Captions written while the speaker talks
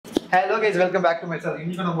Hello guys, welcome back to my channel.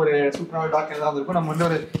 இன்னைக்கு நம்ம ஒரு சூப்பரான டாக் கெனல் தான் வந்திருக்கோம். நம்ம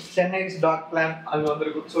ஒரு CHENNAI'S டாக் பிளான் அது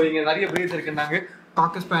வந்திருக்கும். ஸோ இங்கே நிறைய பிரீட்ஸ் இருக்குன்னாங்க.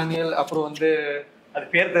 காக்கர் ஸ்பானியல் அப்புறம் வந்து அது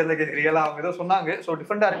பேர் தெரியல கேட்குறீங்களா, அவங்க ஏதோ சொன்னாங்க. ஸோ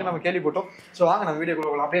டிஃப்ரெண்டாக இருக்குன்னு நம்ம கேள்விப்பட்டோம். ஸோ வாங்க நம்ம வீடியோ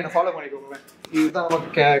கொடுக்கலாம், அப்படியே என்ன ஃபாலோ பண்ணிக்கோங்க. இதுதான்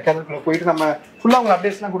நம்ம கெனலுக்குள்ள போயிட்டு நம்ம ஃபுல்லாக உங்களுக்கு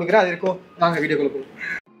அப்டேட்ஸ்லாம் கொடுக்குறேன். அது இருக்கும், நாங்கள் வீடியோக்குள்ள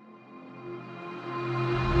போகிறோம்.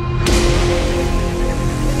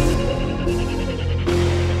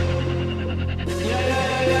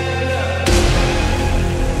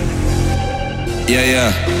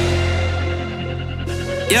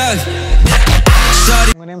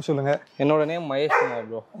 உங்க நேம் சொல்லுங்க. என்னோட name Mahesh Kumar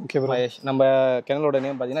bro. Okay bro. Mahesh. நம்ம கெனலோட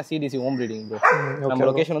நேம் பார்த்தீங்கன்னா CDC ஹோம் ப்ரீடிங் ப்ரோ. நம்ம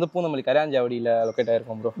லொகேஷன் வந்து பூந்தமல்லி கரையாஞ்சாவடியில் லொக்கேட்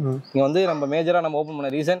ஆயிருக்கோம் ப்ரோ. இங்கே வந்து நம்ம மேஜராக நம்ம ஓப்பன்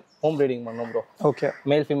பண்ண ரீசன் ஹோம் ப்ரீடிங் பண்ணோம் ப்ரோ. ஓகே.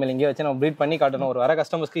 மேல் ஃபீமேல் இங்கே வச்சு நம்ம ப்ரீட் பண்ணி காட்டணும். ஒரு வர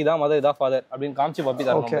கஸ்டமர்ஸ்க்கு இதான் மதர் இதான் ஃபாதர் அப்படின்னு காமிச்சு பப்பி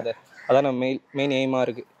தரணும். அதான் நம்ம மெயின் எய்மாக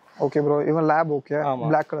இருக்கு. Okay bro. இவன் lab. Okay.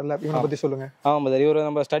 Black colour lab. இவனை பத்தி சொல்லுங்க. ஆமா பிரதர், இவர்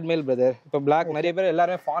நம்ம ஸ்டட் மேல் பிரதர். இப்போ Black நிறைய பேர்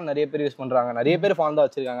எல்லாரும் ஃபான் நிறைய பேர் யூஸ் பண்றாங்க. நிறைய பேர் ஃபான் தான்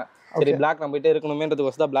வச்சிருக்காங்க. சரி, Black நம்ம கிட்ட இருக்கணுமேன்றது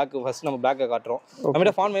வச்சு தான் Black ஃபர்ஸ்ட் நம்ம Black காட்டுறோம். நம்ம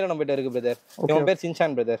கிட்ட ஃபான் மேல நம்ம கிட்ட இருக்கு பிரதர். இவன் பேர்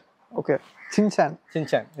சின்சான் பிரதர். ஓகே. சின்சான்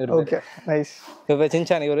இவரு. Okay, nice. இவர்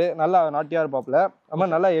சின்சான். இவரு நல்லா நாட்டியா இருப்பாப்ல. நம்ம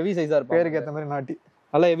நல்லா ஹெவி சைஸா இருப்பான். பேருக்கு ஏத்த மாதிரி நாட்டி.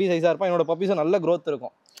 நல்லா ஹெவி சைஸா இருப்பான். இவனோட பப்பீஸும் நல்ல growth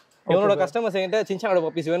இருக்கும். இவனோட கஸ்டமர்ஸ் என்கிட்ட சின்சானோட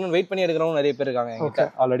பப்பீஸ் வேணும்னு வெயிட் பண்ணி எடுக்கிறவங்க நிறைய பேர் இருக்காங்க என்கிட்ட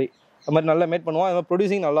ஆல்ரெடி. அது மாதிரி நல்லா மேட் பண்ணுவான். இவன்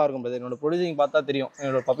ப்ரொடியூசிங் நல்லா இருக்கும் பிரதர். என்னோட ப்ரொடியூசிங் பார்த்தா தெரியும்.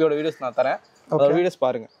 என்னோட பப்பியோட வீடியோஸ் நான் தரேன், அதோட வீடியோஸ்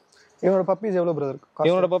பாருங்க. இவனோட பப்பீஸ் எவ்வளவு பிரதர்?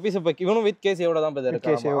 இவனோட பப்பீஸ் இப்போ இவனும் வித் கேசி எவ்வளோ தான் பிரதர்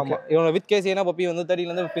இருக்கு. ஆமா, இவனோட வித் கேசினா பப்பி வந்து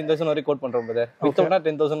 30,000 to 15,000 வரைக்கும் கோட் பண்றோம் பிரதர். வித்தவுட்னா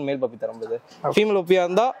 10,000 மேல் பப்பி தரோம் பிரதர். ஃபீமேல் பப்பியா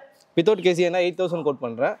இருந்தா வித்தவுட் கேசினா 8,000 கோட்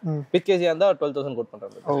பண்றேன். வித் கேசியா இருந்தா 12,000 கோட்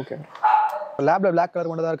பண்றேன் பிரதர். ஓகே. லேப்ல Black கலர்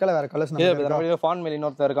கொண்டதா இருக்கல, வேற கலர்ஸ் இல்ல பிரதர். நம்ம ஃபான் மேல்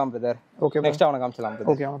இன்னொருத்தர் இருக்கான் பிரதர். ஓகே, நெக்ஸ்ட் அவனை காமிச்சலாம் பிரதர்.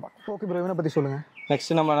 ஓகே, அவனை பாக்க. ஓகே ப்ரோ, இவனை பத்தி சொல்லுங்க.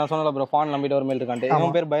 நெக்ஸ்ட் நம்ம நான் சொன்னல ப்ரோ, ஃபான் நம்பிட்ட ஒரு மேல் இருக்கான்ட்டு.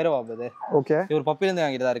 இவன் பேர் பைரவா பிரதர். ஓகே. இவர் பப்பில இருந்து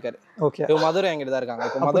என்கிட்ட தான் இருக்காரு. ஓகே. இவர் மதுரை என்கிட்ட தான் இருக்காங்க.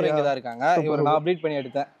 இப்போ மதுரை என்கிட்ட தான் இருக்காங்க. இவர் நான் ப்ரீட் பண்ணி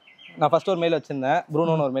எடுத்தேன். நான் ஃபர்ஸ்ட் ஒரு மேல் வச்சிருந்தேன்,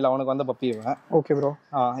 ப்ரூனோன்னு ஒரு மேல். அவனுக்கு வந்த பப்பி இவன். Okay bro.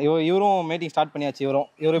 இவரும் மீட்டிங் ஸ்டார்ட் பண்ணியாச்சு.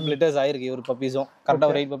 இவரும் லிட்டர்ஸ் ஆயிருக்கு. இவர் பப்பீஸும் கரெக்டா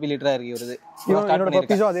ஒரு 8 பப்பி லிட்டரா இருக்கு இவரது. இவனோட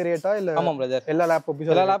பப்பீஸும் அதே ரேட்டா இல்ல? ஆமா பிரதர், எல்லா லேப்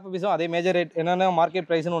பப்பீஸும் அதே மேஜர் ரேட். என்னன்னா மார்க்கெட்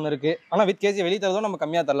பிரைஸ்னு ஒன்னு இருக்கு. ஆனா வித் கேசி வெளிய தரதும் நம்ம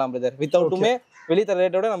கம்மியா தரலாம் பிரதர். வித்தவுட்டுமே வெளிய தர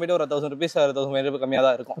ரேட்டோட நம்ம கிட்ட ஒரு 1000 rupees 1000 ரூபாய் கம்மியா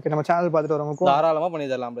தான் இருக்கும். ஓகே. நம்ம சேனல் பார்த்துட்டு வரவங்க தாராளமா பண்ணி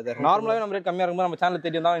தரலாம் பிரதர். நார்மலாவே நம்ம ரேட் கம்மியா இருக்கும்போது நம்ம சேனல்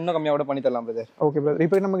தேடி வந்தா இன்னும் கம்மியா கூட பண்ணி தரலாம் பிரதர். Okay brother.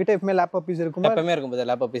 இப்போ நம்ம கிட்ட எப்பவுமே லேப் பப்பீஸ் இருக்கும். எப்பவுமே இருக்கும்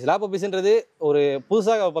பிரதர் லேப் பப்பீஸ். லேப் பப்பீஸ்ன்றது ஒரு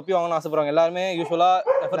புதுசா பப்பி வாங்கணும்னு ஆசைப்படுறாங்க எல்லாருமே யூசுவலா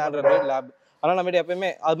ரெஃபர் பண்ற பிரீட் லேப். ஆனா நம்ம எப்பவுமே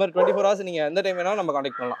அது மாதிரி 24 hours நீங்க எந்த டைம் வேணாலும் நம்ம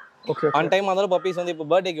கான்டாக்ட் பண்ணலாம். ஓகே. ஆன் டைம் வந்தாலும் பப்பீஸ் வந்து இப்போ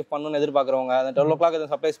பர்த்டே கிஃப்ட் பண்ணணும்னு எதிர்பார்க்கறவங்க அந்த 12 o'clock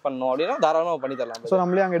எதுவும் சர்ப்ரைஸ் பண்ணணும் அப்படின்னா தாராளமா பண்ணி தரலாம். சோ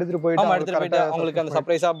நம்மளே அங்க எடுத்துட்டு போயிட்டு அவங்களுக்கு அந்த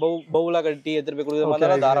சர்ப்ரைஸா பவுலா கட்டி எடுத்துட்டு போய் கொடுக்குற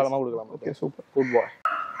மாதிரி தாராளமா கொடுக்கலாம். Okay, super.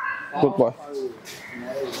 குட் பாய்.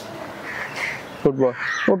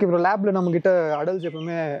 Okay bro. லேப்ல நம்ம கிட்ட அடல்ட்ஸ்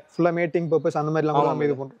எப்பவுமே ஃபுல்லா மேட்டிங் பர்பஸ் அந்த மாதிரி எல்லாம் நம்ம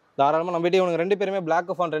இது பண்றோம். தாராளமா நம்ம கிட்ட இவங்க ரெண்டு பேருமே Black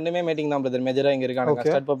ஃபான் ரெண்டுமே மேட்டிங் தான் பிரதர். மேஜரா இங்க இருக்காங்க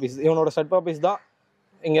ஸ்டட் பப்பீஸ். இவனோட ஸ்டட் பப்பீஸ் தான்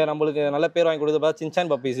இங்க நம்மளுக்கு நல்ல பேர் வாங்கி கொடுத்து பார்த்தா சின்சான்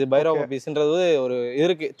பப்பீஸ், பைரவ பப்பீஸ்ன்றது ஒரு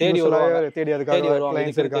இருக்கு. தேடி வருவாங்க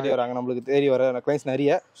நம்மளுக்கு தேடி வர கிளைண்ட்ஸ்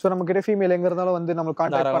நிறைய. சோ நம்ம கிட்ட ஃபீமேல் எங்க இருந்தாலும் வந்து நம்ம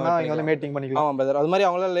கான்டாக்ட் பண்ணா இங்க வந்து மேட்டிங் பண்ணிக்கலாம். ஆமா பிரதர். அது மாதிரி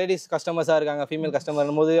அவங்கள லேடிஸ் கஸ்டமர்ஸா இருக்காங்க. ஃபீமேல்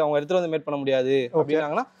கஸ்டமர் போது அவங்க எடுத்து வந்து மேட் பண்ண முடியாது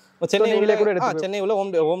அப்படினாங்கன்னா சென்னையில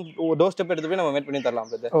ஹோம் டோர் ஸ்டெப் எடுத்து போய் நம்ம மேட் பண்ணி தரலாம்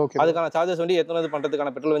பிரதர். அதுக்கான சார்ஜஸ் வந்து எத்தனை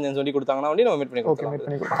பண்றதுக்கான பெட்ரோல் வெஞ்சன் சொல்லி கொடுத்தாங்கன்னா வந்து நம்ம மேட் பண்ணி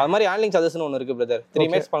கொடுக்கலாம். அது மாதிரி ஹேண்ட்லிங் சார்ஜஸ்னு ஒன்னு இருக்கு பிரதர். 3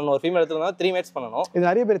 மேட்ஸ் பண்ணனும். ஒரு ஃபீமேல் எடுத்துனா 3 மேட்ஸ் பண்ணனும். இது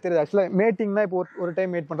நிறைய பேர் தெரியாது. एक्चुअली மேட்டிங்னா இப்போ ஒரு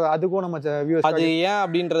டைம் மேட் பண்றது அதுக்கும் நம்ம வியூவர்ஸ் அது ஏன்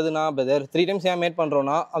அப்படின்றதுனா பிரதர் 3 டைம்ஸ் ஏன் மேட்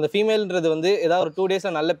பண்றோம்னா அந்த ஃபீமேல்ன்றது வந்து ஏதாவது ஒரு 2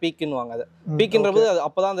 daysல நல்ல பீக்னுவாங்க. அது பீக்ன்றபோது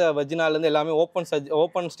அப்பதான் அந்த வெஜினால இருந்து எல்லாமே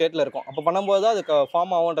ஓபன் ஸ்டேட்ல இருக்கும். அப்ப பண்ணும்போது அது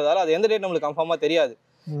ஃபார்ம் ஆகும்ன்றதால அது எந்த டேட் நம்மளுக்கு கன்ஃபார்மா தெரியாது.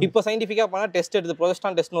 இப்போ சயின்டிஃபிக்கா பண்ணா டெஸ்ட் எடுத்து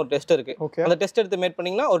ப்ரோஜெஸ்டான் டெஸ்ட்னு ஒரு டெஸ்ட் இருக்கு. அந்த டெஸ்ட் எடுத்து மேட்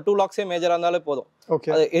பண்ணீங்கன்னா ஒரு 2 lakhs மேஜரா இருந்தாலே போதும்.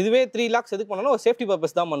 அது இதுவே 3 lakhs எதுக்கு பண்ணனும்? ஒரு சேஃப்டி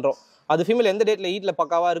பர்பஸ் தான் பண்றோம். அது ஃபீமேல் எந்த டேட்ல ஈட்ல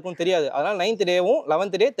பக்காவா இருக்கும் தெரியாது. அதனால 9th டேவும்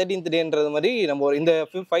 11th டே 13th டேன்றது மாதிரி நம்ம இந்த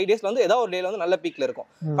 5 daysல வந்து ஏதாவது ஒரு டேல வந்து நல்ல பீக்ல இருக்கும்.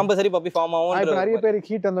 கம்பல்சரி பப்பி ஃபார்ம் ஆகும். இப்போ நிறைய பேர்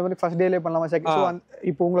ஹீட் அந்த மாதிரி ஃபர்ஸ்ட் டேலயே பண்ணலாமா?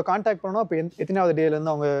 இப்போ உங்களை கான்டாக்ட் பண்ணனும். அப்ப எத்தனாவது டேல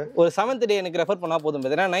இருந்து அவங்க ஒரு 7th டே எனக்கு ரெஃபர் பண்ணா போதும்.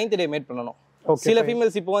 ஏன்னா 9th டே மேட் பண்ணனும். சில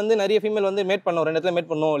ஃபீமேல்ஸ் இப்போ வந்து நிறைய ஃபீமேல் வந்து மேட் பண்ணோம், 2 இடத்துல மேட்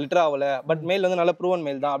பண்ணோம், லிட்டர் ஆகல, பட் மேல் வந்து நல்ல ப்ரூவன்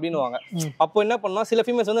மேல் தான் அப்படின்னுவாங்க. அப்போ என்ன பண்ணா சில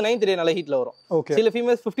ஃபீமேல்ஸ் வந்து 9th டே நல்ல ஹீட்ல வரும். சில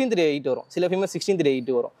ஃபீமேல்ஸ் 15th டே ஹீட் வரும். சில ஃபீமேல்ஸ் 16th டே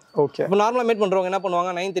ஹீட் வரும். இப்போ நார்மலா மேட் பண்றவங்க என்ன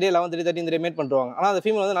பண்ணுவாங்க? 9th டே 11th டே 13th டே மேட் பண்றாங்க. ஆனா அந்த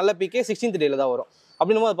ஃபீமேல் வந்து நல்ல பீக்கே 16th டேல தான் வரும்.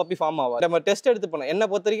 அப்படினும் அது பப்பி ஃபார்ம் ஆகும். நம்ம டெஸ்ட் எடுத்து பண்ண என்ன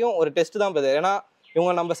பொறுத்த வரைக்கும் ஒரு டெஸ்ட் தான் பிரதர். ஏன்னா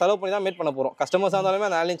இவங்க நம்ம செலவு பண்ணி தான் மேட் பண்ண போறோம். கஸ்டமர்ஸ் இருந்தாலுமே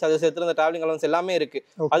அந்த ஹேண்ட்லிங் சார்ஜஸ் எடுத்து அந்த டிராவலிங் அலவன்ஸ் எல்லாமே இருக்கு.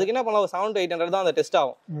 அதுக்கு என்ன பண்ணலாம்? 700 to 800 தான் அந்த டெஸ்ட்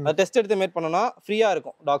ஆகும். அந்த டெஸ்ட் எடுத்து மேட் பண்ணனா ஃப்ரீயா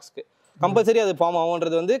இருக்கும் டாக்ஸ்க்கு. கம்பல்சரி அது ஃபார்ம்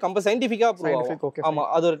ஆகும்ன்றது வந்து சயின்டிஃபிக்கா ப்ரூவ் ஆகும். ஆமா,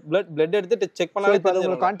 அது ஒரு பிளட் எடுத்து செக் பண்ணாலே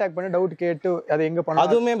தெரியும். கான்டாக்ட் பண்ணி டவுட் கேட்டு அது எங்க பண்ணலாம்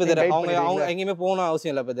அதுவுமே பிரதர். அவங்க எங்கயுமே போகணும்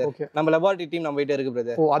அவசியம் இல்ல பிரதர். நம்ம லெபார்ட்டரி டீம் நம்ம கிட்ட இருக்கு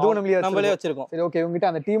பிரதர். அதுவும் நம்மளே வச்சிருக்கோம். சரி, ஓகே. உங்க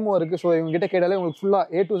கிட்ட அந்த டீமும் இருக்கு. சோ இவங்க கிட்ட கேட்டாலே உங்களுக்கு ஃபுல்லா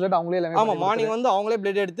A to Z அவங்களே எல்லாமே. ஆமா, மார்னிங் வந்து அவங்களே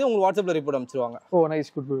பிளட் எடுத்து உங்களுக்கு வாட்ஸ்அப்ல ரிப்போர்ட் அனுப்பிச்சிடுவாங்க. ஓ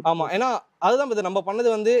நைஸ், குட். ஆமா, ஏன்னா அதுதான் பிரதர் நம்ம பண்ணது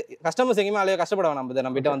வந்து கஸ்டமர்ஸ் எங்கேயுமே அலைய கஷ்டப்பட வேணாம் பிரதர்.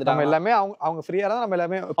 நம்ம கிட்ட வந்துட்டாங்க எல்லாமே அவங்க ஃப்ரீயா தான் நம்ம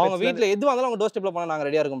எல்லாமே அவங்க வீட்ல எதுவா இருந்தாலும் அவங்க டோர் ஸ்டெப்ல பண்ண நாங்க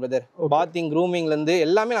ரெடியா இருக்கோம் பிரதர். பாத்திங் க்ரூமிங்ல இருந்து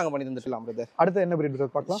எல்லாமே நாங்க பண்ணி தந்துடலாம் பிரதர். அடுத்து என்ன பிரீட்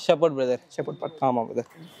பிரதர் பார்க்கலாம்? Shepherd brother. ஷெப்பர்ட் பார்க்கலாம். ஆமா பிரதர்.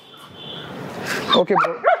 Okay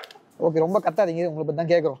bro. ஓகே ரொம்ப கத்தாதீங்க, உங்களை பத்தி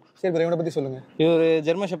தான் கேக்குறோம். சரி பிரதர், இவனை பத்தி சொல்லுங்க. இவரு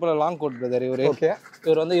German shepherd long coat brother. இவரு ஓகே.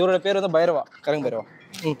 இவர் வந்து இவரோட பேர் வந்து பைரவா, கரெக்ட் பைரவா.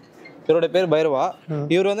 இவரோட பேர் பைரவா.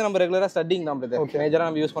 இவர் வந்து நம்ம ரெகுலரா ஸ்டட்டிங் தான் பிரதர். மேஜரா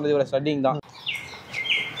நம்ம யூஸ் பண்றது இவரோட ஸ்டட்டிங் தான்.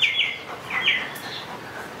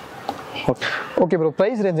 ஓகே ப்ரோ,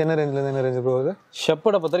 பிரைஸ் ரேஞ்ச் என்ன ரேஞ்சில இருந்து என்ன ரேஞ்ச் ப்ரோ? அது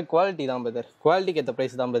ஷெப்பர்ட பொறுத்தவரை குவாலிட்டி தான் பிரதர். குவாலிட்டிக்கு ஏற்ற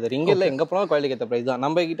பிரைஸ் தான் பிரதர். இங்க இல்ல எங்க போனாலும் குவாலிட்டிக்கு ஏற்ற பிரைஸ் தான்.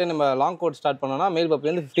 நம்ம கிட்ட நம்ம லாங் கோட் ஸ்டார்ட் பண்ணோம்னா மேல் பப்பி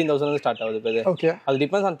வந்து 15,000 இருந்து ஸ்டார்ட் ஆகுது பிரதர். ஓகே. அது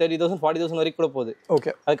டிபெண்ட்ஸ் ஆன் 30,000 40,000 வரைக்கும் கூட போகுது.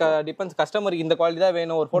 ஓகே. அதுக்கு டிபெண்ட்ஸ் கஸ்டமருக்கு இந்த குவாலிட்டி தான்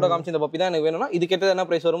வேணும், ஒரு போட்டோ காமிச்சு இந்த பப்பி தான் எனக்கு வேணும்னா இது கேட்டது என்ன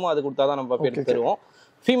பிரைஸ் வருமோ அது கொடுத்தா தான் நம்ம பப்பி எடுத்து தருவோம்.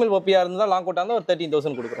 ஃபீமேல் பப்பியா இருந்தா லாங் கோட்டா இருந்தா ஒரு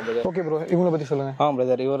 13,000 கொடுக்குறோம் பிரதர். ஓகே ப்ரோ, இவங்களை பத்தி சொல்லுங்க.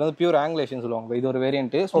 பிரதர் இவர் வந்து பியூர் ஆங்கிலேஷன் சொல்லுவாங்க. இது ஒரு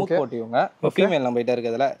வேரியன்ட் ஸ்மூத் கோட். இவங்க ஃபீமேல் நம்ம கிட்ட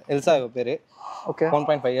இருக்குதுல எல்சா இவ பேரு. ஓகே.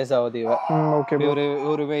 1.5 இயர்ஸ் ஆகுது இவ. ஓகே.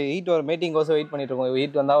 ஒரு வெயிட் ஒரு மீட்டிங் கோசம் வெயிட் பண்ணிட்டு இருக்கோம்.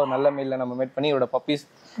 வெயிட் வந்தா ஒரு நல்ல மேல்ல நம்ம மேட் பண்ணி இவரோட பப்பீஸ்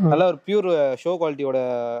நல்ல ஒரு பியூர் ஷோ குவாலிட்டியோட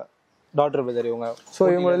டாட்டர் பிரதர் இவங்க. சோ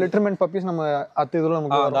இவங்க லிட்டர்மென்ட் பப்பீஸ் நம்ம இதுல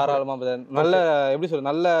நமக்கு தாராளமா பிரதர் நல்ல எப்படி சொல்ற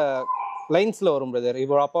நல்ல லைன்ஸ்ல வரும் பிரதர்.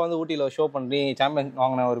 இப்போ அப்பா வந்து ஊட்டில ஷோ பண்ணி சாம்பியன்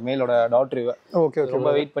வாங்கின ஒரு மேலோட டாட்டர் இவ. Okay okay.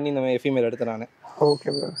 ரொம்ப வெயிட் பண்ணி இந்த ஃபீமேல் எடுத்து நானு. Okay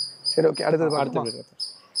brother. சரி ஓகே, அடுத்து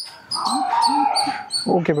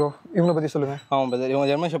ஓகே ப்ரோ, இவங்களை பத்தி சொல்லுங்க. பிரதர் இவங்க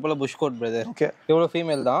German ஷெப்பர்ட்ல push code brother. Okay. இவ்வளோ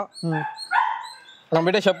ஃபீமேல் தான். நம்ம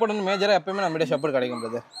கிட்ட ஷெப்பர்ட் வந்து மேஜரா எப்பவுமே நம்ம கிட்ட ஷெப்பர்ட் கிடைக்கும்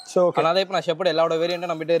பிரதர். So okay. அதனால இப்போ நான் ஷெப்பர்ட் எல்லாரோட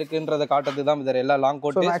வேரியன்ட்டும் நம்ம கிட்ட இருக்குன்றத காட்டுறது தான் பிரதர். எல்லா லாங்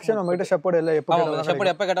கோட் மேக்ஸிமம் நம்ம கிட்ட ஷெப்பர்ட் எல்லாம்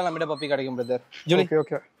ஷெப்பர்ட் எப்ப கேட்டாலும் நம்ம கிட்ட பப்பி கிடைக்கும் brother. Julie. Okay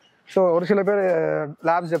okay. So ஒரு சில பேர்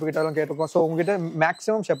லேப்ஸ் எப்ப கேட்டாலும் கேட்டிருக்கோம். சோ உங்ககிட்ட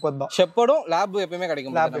மேக்ஸிமம் ஷெப்பர்ட் தான். ஷெப்பர்டும் லேப் எப்பவுமே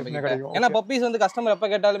கிடைக்கும். ஏன்னா பப்பீஸ் வந்து கஸ்டமர் எப்ப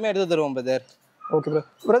கேட்டாலுமே எடுத்து தருவோம் பிரதர். Okay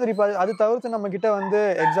brother. இப்போ அது தவிர்த்து நம்ம கிட்ட வந்து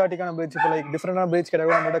எக்ஸாட்டிக்கான பிரீட்ஸ் இப்போ லைக் டிஃபரெண்டான பிரீட்ஸ்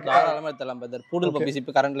கிடையாது நம்ம கிட்ட. தாராளமா எடுத்துலாம் பிரதர். பூடல் பப்பீஸ்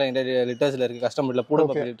இப்போ கரண்ட்ல லிட்டர்ஸ்ல இருக்கு. கஸ்டமர்ல பூடல்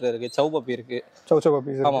பப்பி லிட்டர் இருக்கு, சவ் பப்பி இருக்கு. சவ்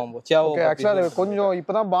பப்பீஸ். ஆமா சவ். ஓகே. एक्चुअली கொஞ்சம்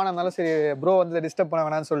இப்போதான் பானனால சரி ப்ரோ வந்து டிஸ்டர்ப் பண்ண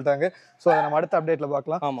வேணாம்னு சொல்லிட்டாங்க. சோ அதை நம்ம அடுத்த அப்டேட்ல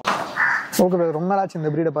பார்க்கலாம். ஆமா. ஓகே பிரதர், ரொம்ப நாளாச்சு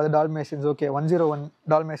இந்த பிரீட பார்த்து. டால்மேஷன்ஸ். ஓகே 101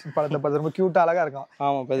 டால்மேஷன் படத்தை பார்த்து ரொம்ப கியூட்டா அழகா இருக்கும்.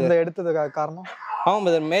 ஆமா பிரதர். இந்த எடுத்ததுக்கு காரணம்? ஆமா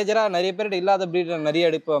பிரதர், மேஜரா நிறைய பேர் இல்லாத பிரீட்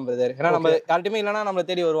நிறைய எடுப்போம் பிரதர். ஏன்னா நம்ம யார்ட்டுமே இல்லைன்னா நம்மளை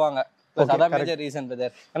தேடி வருவாங்க. அதான் மேஜர் ரீசன்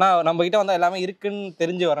பிரதர். ஏன்னா நம்ம கிட்ட வந்து எல்லாமே இருக்குன்னு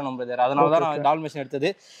தெரிஞ்சு வரணும் பிரதர். அதனாலதான் நான் டால்மேஷன் எடுத்தது.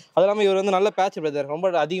 அது இல்லாம இவர் வந்து நல்ல பேட்ச் பிரதர். ரொம்ப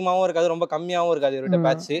அதிகமாவும் இருக்காது, ரொம்ப கம்மியாவும் இருக்காது இவர்கிட்ட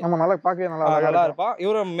பேட்ச். ஆமா நல்லா பார்க்கவே நல்லா இருப்பான்.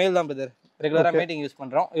 இவரும் மேல் தான் பிரதர். ரெகுலரா மீட்டிங் யூஸ்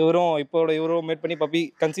பண்றோம். இவரும் மேட் பண்ணி பப்பி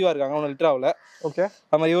கன்சீவா இருக்காங்க. 1 லிட்டர் ஆகல. ஓகே.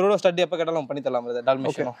 நம்ம இவரோட ஸ்டடி எப்ப கேட்டாலும் பண்ணி தரலாம் பிரதர்.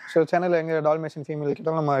 டால்மேஷன். சோ சேனல்ல எங்க டால்மேஷன் ஃபீமேல்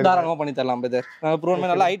கேட்டாலும் நம்ம தாராளமா பண்ணி தரலாம் பிரதர். ப்ரோன்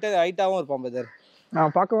நல்லா ஹைட்டாவும் இருப்பான் பிரதர்.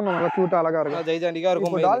 பார்க்கவும் நல்லா கியூட்டா அழகா இருக்கும். ஜெய்ஜாண்டிக்கா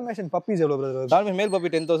இருக்கும். டால்மேஷன் பப்பீஸ் எவ்வளவு பிரதர்? டால்மேஷன் மேல் பப்பி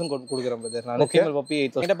 10,000 கொடுக்குறேன் பிரதர். நான் ஃபீமேல் பப்பி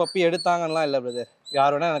 8,000. பப்பி எடுத்தாங்கலாம் இல்ல பிரதர்.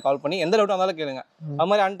 யார் வேணா எனக்கு கால் பண்ணி எந்த டவுட் வந்தாலும் கேளுங்க. அது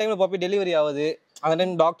மாதிரி அன் டைம்ல பப்பி டெலிவரி ஆகுது. அந்த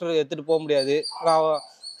டைம் டாக்டர் எடுத்துட்டு போக முடியாது,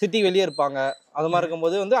 சிட்டி வெளியே இருப்பாங்க. அது மாதிரி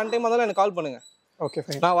இருக்கும்போது வந்து அன் டைம் வந்தாலும் எனக்கு கால் பண்ணுங்க. Okay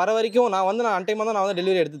fine. நான் வர வரைக்கும் நான் அன் டைம் தான் நான் வந்து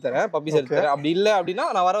டெலிவரி எடுத்து தரேன், பப்பீஸ் எடுத்து தரேன். அப்படி இல்ல அப்படின்னா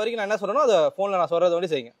நான் வர வரைக்கும் நான் என்ன சொல்றேனோ அதை போன்ல நான் சொல்றத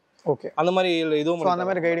வந்து செய்யுங்க. ஓகே. அந்த மாதிரி இதுவும் அந்த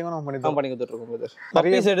மாதிரி கைடிங்கும் நம்ம பண்ணி கொடுத்துட்டு இருக்கோம் பிரதர்.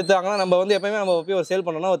 பப்பீஸ் எடுத்தாங்கன்னா நம்ம வந்து எப்பவுமே நம்ம பப்பி ஒரு சேல்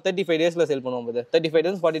பண்ணோம்னா ஒரு 35 டேஸ்ல சேல் பண்ணுவோம் பிரதர். 35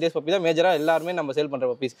 days 40 days பப்பி தான் மேஜரா எல்லாருமே நம்ம சேல் பண்ற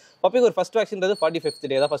பப்பீஸ். பப்பிக்கு ஒரு ஃபர்ஸ்ட் வேக்சின்றது 45th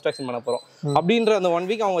டே தான் ஃபர்ஸ்ட் வேக்சின் பண்ண போறோம். அப்படின்ற அந்த 1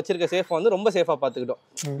 வீக் அவங்க வச்சிருக்க சேஃப் வந்து ரொம்ப சேஃபா பாத்துக்கிட்டோம்.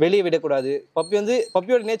 வெளியே விடக்கூடாது.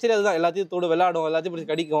 பப்பியோட நேச்சரே அதுதான். எல்லாத்தையும் தோடு விளையாடும், எல்லாத்தையும்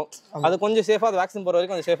பிடிச்சி கடிக்கும். அது கொஞ்சம் சேஃபா அது வேக்சின் போற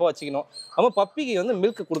வரைக்கும் கொஞ்சம் சேஃபா வச்சுக்கணும். நம்ம பப்பிக்கு வந்து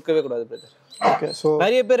மில்க் கொடுக்கவே கூடாது பிரதர். ஓகே. சோ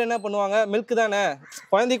நிறைய பேர் என்ன பண்ணுவாங்க, மில்க் தானே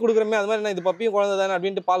குழந்தைக்கு கொடுக்குறமே, அது மாதிரி இது பப்பியும் குழந்தை தானே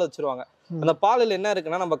அப்படின்ட்டு பால் வச்சிருவாங்க. அந்த பாலில் என்ன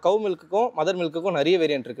இருக்குன்னா நம்ம கவு மில்க்குக்கும் மதர் மில்க்குக்கும் நிறைய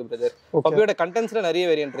வேரியன்ட் இருக்கு பிரதர். பப்பியோட கண்டென்ட்ஸ்ல நிறைய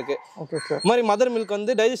வேரியன்ட் இருக்கு. இந்த மாதிரி மதர் மில்க்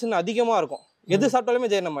வந்து டைஜஷன் அதிகமா இருக்கும். எது சாப்பிட்டாலுமே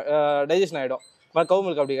டைஜஷன் ஆயிடும். கவு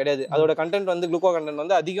மில்க் அப்படி கிடையாது. அதோட கண்டென்ட் வந்து குளுக்கோ கண்டென்ட்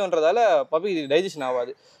வந்து அதிகம்ன்றதால பப்பி டைஜஷன்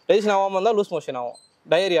ஆகாது. டைஜஷன் ஆகாம இருந்தால் லூஸ் மோஷன் ஆகும்,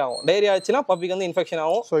 டயரியா ஆகும். டயரியா ஆச்சுன்னா பப்பிக்கு வந்து இன்ஃபெக்ஷன்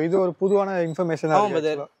ஆகும். ஸோ இது ஒரு பொதுவான இன்ஃபர்மேஷன். ஆகும்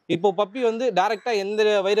பிரதர். இப்போ பப்பி வந்து டைரக்டா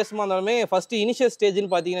எந்த வைரஸுமா இருந்தாலுமே ஃபர்ஸ்ட் இனிஷியல்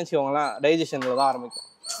ஸ்டேஜ்னு பாத்தீங்கன்னு வச்சுக்கோங்களேன், டைஜஷன்ல தான் ஆரம்பிக்கும்.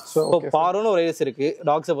 பாரோன்னு ஒரு வைரஸ் இருக்கு.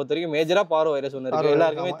 டாக்ஸை பொறுத்த வரைக்கும் மேஜரா பாரோ வைரஸ் ஒன்று இருக்கு,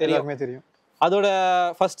 எல்லாருக்குமே தெரியும். அதோட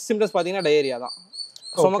ஃபர்ஸ்ட் சிம்டம்ஸ் பாத்தீங்கன்னா டயரியா தான்,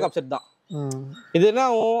 ஸ்டொமக் அப்செட் தான். இதுனா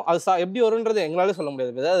அது எப்படி வரும்ன்றது எங்களாலே சொல்ல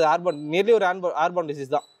முடியாது. அது ஏர்பார்ன், நியர்லி ஒரு ஏர்பார்ன்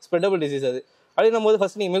டிசீஸ் தான், ஸ்ப்ரெடபிள் டிசீஸ். அது அப்படின்னும் போது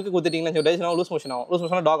ஃபர்ஸ்ட் நீங்க மில்க் கொடுத்துட்டீங்கன்னா டைஜஷன் ஆகும், லூஸ் மோஷன் ஆகும். லூஸ்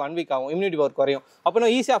மோஷன் டாக் அன்வீக் ஆகும், இம்யூனிட்டி பவர் குறையும். அப்போ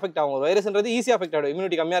ஈஸியா அஃபெக்ட் ஆகும். வைரஸ்ன்றது ஈஸியா அஃபெக்ட் ஆகும்.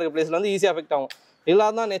 இம்யூனிட்டி கம்மியா இருக்க பிளேஸ்ல வந்து ஈஸியா அஃபெக்ட் ஆகும்.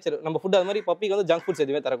 இல்லாதான் நேச்சர் நம்ம ஃபுட். அது மாதிரி பப்பிக்கு வந்து ஜங்க் ஃபுட்ஸ்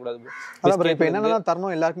எதுவுமே தரக்கூடாது. இப்போ என்னெல்லாம்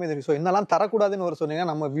தரணும் எல்லாருக்குமே தெரியும். ஸோ என்னெல்லாம் தரக்கூடாதுன்னு ஒரு சொன்னீங்கன்னா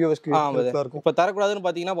நம்ம வியூவர்ஸ்க்கு இருக்கும். இப்போ தரக்கூடாதுன்னு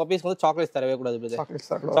பார்த்தீங்கன்னா பப்பீஸ்க்கு வந்து சாக்லேட்ஸ் தரவே கூடாது.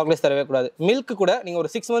 சாக்லேட்ஸ் தரவே கூடாது. மில்க் கூட நீங்க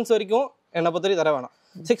ஒரு 6 months வரைக்கும் என்ன பொறுத்தவரை தர வேணாம்.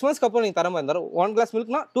 6 monthsக்கு அப்புறம் நீங்க தர மாதிரி இருந்தாலும் 1 glass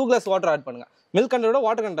மில்க்னா 2 glass வாட்டர் ஆட் பண்ணுங்க. மில்க் கண்டோட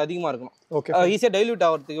வாட்டர் கண்டென்ட் அதிகமா இருக்கணும். ஈஸியா டைல்யூட்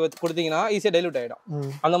ஆகிறதுக்கு கொடுத்தீங்கன்னா ஈஸியா டைல்யூட் ஆயிடும்.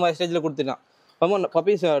 அந்த மாதிரி ஸ்டேஜ்ல கொடுத்தீங்கன்னா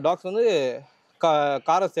பப்பீஸ் டாக்ஸ் வந்து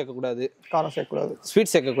காரம் சேர்க்கக்கூடாது,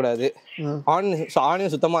 ஸ்வீட் சேர்க்கக்கூடாது,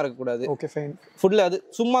 ஆனியன் சுத்தமாக இருக்கக்கூடாது. Okay fine. ஃபுட்டில் அது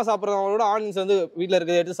சும்மா சாப்பிட்றவங்களோட ஆனியன்ஸ் வந்து வீட்டில்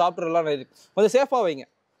இருக்கிறத எடுத்து சாப்பிட்றதுலாம் கொஞ்சம் சேஃபாக வைங்க.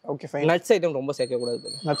 Okay fine. நட்ஸ் ஐட்டம் ரொம்ப சேர்க்கக்கூடாது.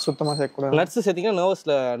 நட்ஸ் சுத்தமாக சேர்க்கக்கூடாது. நட்ஸ் சேர்த்தீங்கன்னா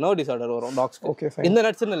நர்வ் டிசார்டர் வரும் டாக்ஸ்க்கு. Okay fine. இந்த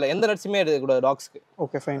நட்ஸ்னு இல்லை, எந்த நட்ஸுமே எடுக்கக்கூடாது டாக்ஸ்க்கு.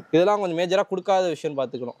 Okay fine. இதெல்லாம் கொஞ்சம் மேஜராக கொடுக்காத விஷயம்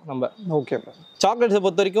பார்த்துக்கணும் நம்ம. ஓகே. சாக்லேட்ஸை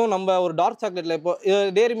பொறுத்த வரைக்கும் நம்ம ஒரு டார்க் சாக்லேட்டில் இப்போ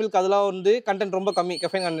டேரி மில்க் அதெல்லாம் வந்து கண்டென்ட் ரொம்ப கம்மி,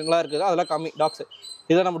 கெஃபைன் கண்டென்ட்லாம் இருக்குது, அதெல்லாம் கம்மி டாக்ஸ்.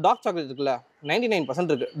 இதில் நம்ம டார்க் சாக்லேட் இருக்குல்ல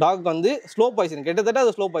 99% இருக்குது. டாக் வந்து ஸ்லோ பாய்சன், கிட்டத்தட்ட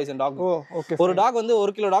அது ஸ்லோ பாய்சன் டாக். ஒரு டாக் வந்து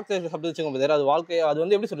 1 கிலோ டாக் சாப்பிட்டு வச்சுக்கோங்க, அது வாழ்க்கை அது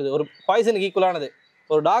வந்து எப்படி சொல்றது, ஒரு பாய்சனுக்கு ஈக்குவலானது.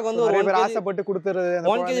 ஒரு டாக் வந்து ஒரு ஆசைப்பட்டு கொடுத்துறது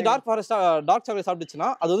 1 kg டார்க் சாக்லேட் சாப்பிட்டுச்சுன்னா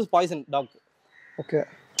அது வந்து பாய்சன் டாக். ஓகே.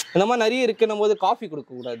 இந்த மாதிரி நிறைய இருக்குன்னும் போது காஃபி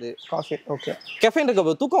கொடுக்க கூடாது. Coffee okay. கெஃபைன்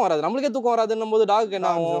இருக்க தூக்கம் வராது, நம்மளுக்கே தூக்கம் வராதுன்னும் போது டாக்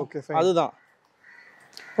என்ன ஆகும், அதுதான்.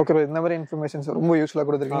 ஓகே ப்ரோ, இந்த மாதிரி இன்ஃபர்மேஷன்ஸ் ரொம்ப யூஸ்ஃபுல்லாக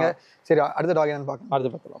கொடுத்துருக்கீங்க. சரி, அடுத்த டாக் என்னன்னு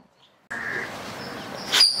பார்க்கலாம்.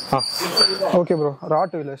 Okay bro,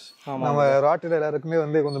 rod wheelers. நம்ம ராட் வீலர் எல்லாருக்குமே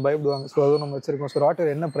வந்து கொஞ்சம் பயப்படுவாங்க. ஸோ அதுவும் நம்ம வச்சிருக்கோம். ஸோ ராட்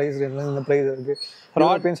வீலர் என்ன ப்ரைஸ் என்ன ப்ரைஸ் இருக்கு,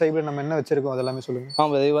 ராட்பின் சைபில் நம்ம என்ன வச்சிருக்கோம் அது எல்லாமே சொல்லுங்க.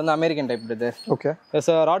 ஆமாம், இது வந்து அமெரிக்கன் டைப் இது. Okay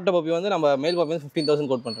sir. ராட் பப்பி வந்து நம்ம மேல் பப்பி வந்து 15,000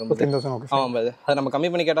 கோட் பண்ணுறோம். 15,000. ஓகே. ஆமாம், அது நம்ம கம்மி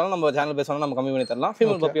பண்ணி கேட்டாலும் நம்ம சேனல் பேச சொன்னால் நம்ம கம்மி பண்ணி தரலாம்.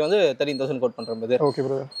 ஃபீமேல் பப்பி வந்து 13,000 கோட் பண்ணுறோம். Okay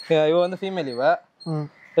bro. இவ வந்து ஃபீமேல்.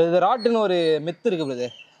 இது ராட்டுன்னு ஒரு மித்து இருக்கு ப்ரோ.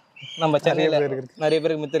 நம்ம சென்னையில நிறைய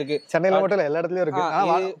பேருக்கு மித்து இருக்கு. சென்னையில மட்டும் இல்ல, எல்லா இடத்துலயும் இருக்கு.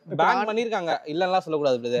 பேன் பண்ணிருக்காங்க, இல்லன்னா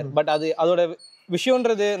சொல்லக்கூடாது பிரதர். பட் அது அதோட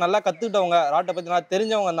விஷயம்ன்றது நல்லா கத்துக்கிட்டவங்க, ராட்டை பத்தி நல்லா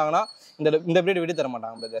தெரிஞ்சவங்க இருந்தாங்கன்னா இந்த பிரீட் விட்டு தர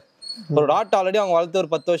மாட்டாங்க பிரதர். ஒரு ராட் ஆல்ரெடி அவங்க வளர்த்து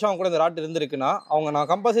ஒரு 10 வருஷம் அவங்க கூட இந்த ராட் இருந்திருக்குன்னா அவங்க நான்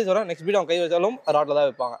கம்பல்சரி சொல்றேன் நெக்ஸ்ட் பிரீட் அவங்க கை வச்சாலும் ராட்ல தான்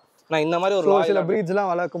வைப்பாங்க. நான் இந்த மாதிரி ஒரு சில பிரீட்ஸ்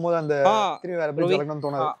எல்லாம் வளர்க்கும் போது அந்த வேற பிரீட் வளர்க்கணும்னு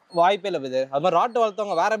தோணாது, வாய்ப்பே இல்ல பிரதர். அது மாதிரி ராட்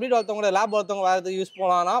வளர்த்தவங்க வேற பிரீட் வளர்த்தவங்க லேப் வளர்த்தவங்க வேற எதுக்கு யூஸ்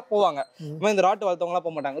போலாம்னா போவாங்க. இந்த ராட் வளர்த்தவங்கலாம்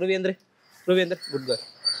போக மாட்டாங்க. ருவேந்தர் குட் பாய்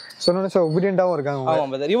சொன்னோனே சோ ஒபீடியன்ட்டாவும் இருக்காங்க. ஆமா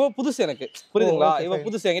பிரதர். இவ புதுசு எனக்கு புரியுதுங்களா, இவ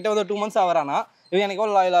புதுசு என்கிட்ட வந்து 2 months ஆவறானா இவ எனக்கு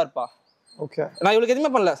எவ்வளவு லாயலா இருப்பா. ஓகே. நான் இவளுக்கு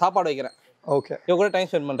எதுவுமே பண்ணல, சாப்பாடு வைக்கிறேன். ஓகே. இவ கூட டைம்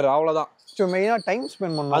ஸ்பெண்ட் பண்றேன், அவ்வளவுதான். சோ மெயினா டைம்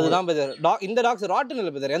ஸ்பெண்ட் பண்ணனும், அதுதான் பிரதர். இந்த டாக்ஸ் ராட்னு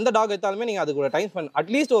இல்ல பிரதர், எந்த டாக் எடுத்தாலுமே நீங்க அது கூட டைம் ஸ்பெண்ட்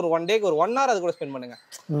அட்லீஸ்ட் ஒரு 1 டேக்கு ஒரு 1 hour அது கூட ஸ்பெண்ட் பண்ணுங்க.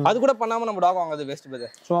 அது கூட பண்ணாம நம்ம டாக் வாங்குறது வேஸ்ட்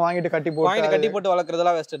பிரதர். சும்மா வாங்கிட்டு கட்டி போட்டு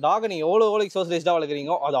வளர்க்கறதெல்லாம் வேஸ்ட். டாக் நீங்க எவ்வளவு சோஷியலைஸ்டா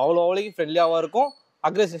வளர்க்குறீங்க அது அவ்வளவு ஃப்ரெண்ட்லியாவா இருக்கும்,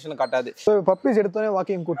 அக்ரெசிஷன் காட்டாது. சோ பப்பீஸ் எடுத்தோனே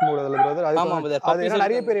வாக்கிங் கூட்டி போடுறதுல பிரதர். ஆமா பிரதர். அது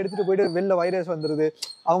நிறைய பேர் எடுத்துட்டு போயிட்டு வெளில வைரஸ் வந்துருது,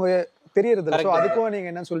 அவங்க தெரியறது. சோ அதுக்கும் நீங்க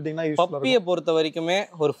என்ன சொல்றீங்கன்னா யூஸ்ஃபுல்லா பப்பியை பொறுத்த வரைக்குமே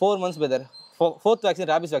ஒரு 4 months brother. 4th vaccine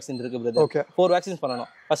rabies vaccine இருக்கு பிரதர். ஓகே. 4 வேக்சின்ஸ் பண்ணணும்.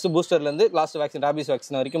 ஃபர்ஸ்ட் பூஸ்டர்ல இருந்து லாஸ்ட் வேக்சின் ரேபிஸ்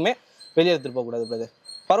வேக்சின் வரைக்குமே வெளியே எடுத்துட்டு போக கூடாது பிரதர்.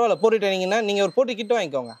 பரவாயில்ல, போட்டி ட்ரைனிங்னா நீங்க ஒரு போட்டி கிட்ட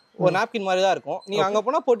வாங்கிக்கோங்க. ஒரு நாப்கின் மாதிரி தான் இருக்கும். நீங்க அங்க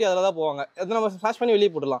போனா போட்டி அதில் தான் போவாங்க. அதை நம்ம ஃபிளாஷ் பண்ணி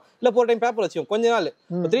வெளியே போடலாம். இல்ல போர் டைம் பேப்பர் வச்சுக்கோங்க. கொஞ்ச நாள்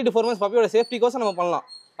 3 to 4 months பப்பியோட சேஃப்டிக்கோசம் நம்ம பண்ணலாம்.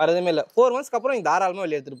 வேற எதுவுமே இல்லை. 4 months அப்புறம் நீங்க தாராளமா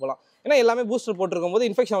வெளியே எடுத்துட்டு போகலாம். ஏன்னா எல்லாமே பூஸ்டர் போட்டிருக்கும் போது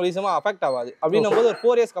இன்ஃபெக்ஷன் ரீசமா அஃபெக்ட் ஆகாது. அப்படின்னும் போது ஒரு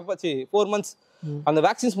 4 years 4 months அந்த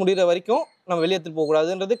வேக்சின்ஸ் முடிகிற வரைக்கும் நம்ம வெளியே எடுத்துட்டு போக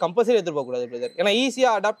கூடாதுன்றது கம்பல்சரி எடுத்துட்டு போக கூடாது பிரதர். ஏன்னா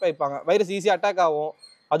ஈஸியா அடாப்ட் ஆயிப்பாங்க, வைரஸ் ஈஸியா அட்டாக் ஆகும்.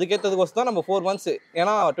 அதுக்கேற்றதுக்கோசம் தான் நம்ம 4 months.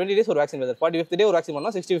 ஏன்னா 20 days ஒரு வேக்சின் பிரதர். 45th day ஒரு வேக்சின்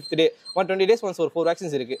பண்ணா 65th day 20 days ஒன்ஸ் ஒரு 4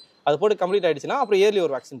 வேக்சின்ஸ் இருக்கு. அது போட்டு கம்ப்ளீட் ஆயிடுச்சுன்னா அப்புறம் இயர்லி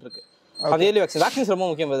ஒரு வேக்சின் இருக்கு. அது இயர்லி வேக்சின்ஸ் ரொம்ப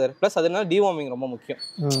முக்கியம் பிரதர். பிளஸ் அது என்ன டிவார்மிங் ரொம்ப முக்கியம்.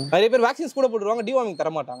 நிறைய பேர் வேக்சின்ஸ் கூட போட்டுருவாங்க, டிவார்மிங் தர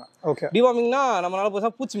மாட்டாங்க. டிவார்மிங்னா நம்மளால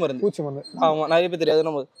போய் பூச்சி மருந்து. ஆமா, நிறைய பேர் தெரியாது.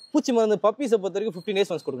 நம்ம பூச்சி மருந்து பப்பீஸை பொறுத்த வரைக்கும் 15 days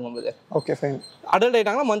ஒன்ஸ் கொடுக்கணும் brother. Okay fine. Adult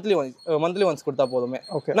ஆயிட்டாங்கன்னா monthly once கொடுத்தா போதுமே.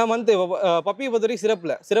 நான் பப்பியை பொறுத்த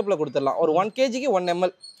வரைக்கும் சிரப்ல கொடுத்துடலாம். ஒரு 1 kg 1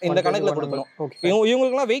 ml இந்த கணக்குல கொடுக்கணும்.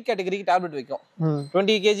 இவங்களுக்குலாம் வெயிட் கேட்டகரிக்கு டேப்லெட் வைக்கும்.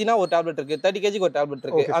 20 kgனா ஒரு டேப்லெட் இருக்கு, 30 kg ஒரு டேப்லெட்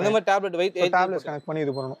இருக்கு. அந்த மாதிரி டேப்லெட் வெயிட் கனெக்ட் பண்ணி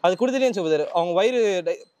இது பண்ணணும். அது கொடுத்துட்டேன்னு சொல்லுவாரு. அவங்க வயிறு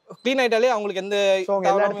க்ளீன் ஆயிட்டாலே அவங்களுக்கு எந்த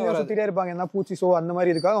சுத்திட்டே இருப்பாங்க, என்ன பூச்சி சோ அந்த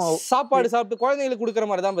மாதிரி இருக்காங்க. சாப்பாடு சாப்பிட்டு குழந்தைங்களுக்கு கொடுக்குற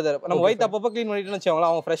மாதிரி தான் பிரதர். நம்ம வயிற்று அப்பப்போ க்ளீன் பண்ணிட்டுன்னு வச்சுக்கோங்களேன்,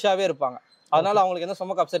 அவங்க ஃப்ரெஷ்ஷாவே இருப்பாங்க. அதனால அவங்களுக்கு எந்த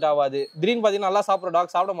ஸ்டொமக் அப்செட் ஆகாது. திடீர்னு பாத்தீங்கன்னா நல்லா சாப்பிட்ற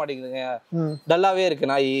டாக் சாப்பிட மாட்டேங்குதுங்க, டல்லாவே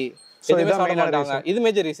இருக்கு நாய், எதுவுமே சாப்பிட மாட்டாங்க. இது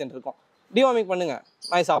மேஜர் ரீசன் இருக்கும். டிவார்மிங் பண்ணுங்க,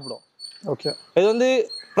 நாய் சாப்பிடும். ஓகே. இது வந்து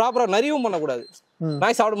ப்ராப்பரா நிறைவும் பண்ணக்கூடாது.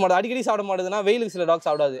 நாய் சாப்பிட மாட்டேன், அடிக்கடி சாப்பிட மாட்டேதுன்னா வெயிலுக்கு சில டாக்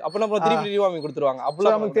சாப்பிடாது. அப்ப நம்ம திருப்பி டிவார்மிங் கொடுத்துருவாங்க.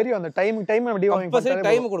 அப்போ நமக்கு தெரியும் அந்த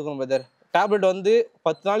டைம் கொடுக்கணும் பிரதர். டேப்லெட் வந்து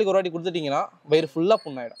 10 நாளைக்கு ஒரு வாட்டி கொடுத்துட்டீங்கன்னா வயிறு ஃபுல்லா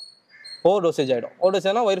புண்ணாயிடும், ஓவர் டோசேஜ் ஆயிடும். ஓவர் டோஸ்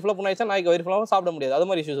ஆனா வயிறு ஃபுல்லா புண்ணாயிடுச்சா நாய்க்கு வயிறு ஃபுல்லாவும் சாப்பிட முடியாது. அது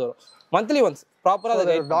மாதிரி இஷ்யூஸ் வரும். மந்த்லி ஒன்ஸ் ப்ராப்பரா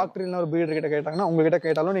டாக்டர் இல்ல ஒரு பிரீடர் கிட்ட கேட்டாங்கன்னா உங்ககிட்ட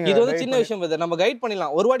கேட்டாலும் நீங்க இது வந்து சின்ன விஷயம் பிரதர், நம்ம கைட்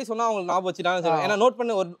பண்ணிடலாம். ஒரு வாட்டி சொன்னா அவங்க ஞாபகம் வச்சுட்டாங்கன்னு சொல்லுவாங்க. ஏன்னா நோட்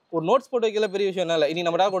பண்ணி ஒரு நோட்ஸ் போட்டு வைக்கல பெரிய விஷயம் இல்ல. இனி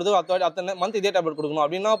நம்ம டாக் கொடுத்து அத்தனை மந்த் இதே டேப்லெட் கொடுக்கணும்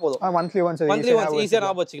அப்படின்னா போதும். மந்த்லி ஒன்ஸ் ஈஸியா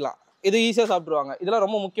ஞாபகம் வச்சுக்கலாம். இது ஈஸியா சாப்பிடுவாங்க. இதெல்லாம்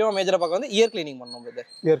ரொம்ப முக்கியமா மேஜரா பார்க்க வந்து இயர் கிளீனிங் பண்ணணும் பிரதர்.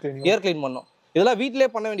 இயர் கிளீன் பண்ணணும். இதெல்லாம் வீட்லயே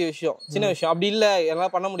பண்ண வேண்டிய விஷயம், சின்ன விஷயம். அப்படி இல்ல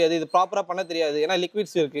எல்லாம் பண்ண முடியாது, இது ப்ராப்பரா பண்ண தெரியாது. ஏன்னா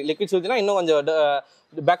லிக்விட்ஸ் இருக்கு, லிக்விட்ஸ் ஊத்தினா இன்னும் கொஞ்சம்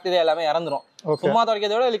பாக்டீரியா எல்லாமே இறந்துரும். சும்மா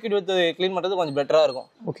துடைக்கிறத விட லிக்விட் ஊத்தி க்ளீன் பண்றது கொஞ்சம் பெட்டரா இருக்கும்.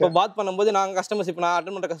 இப்போ பாத் பண்ணும்போது நாங்க கஸ்டமர்ஸ், இப்போ நான்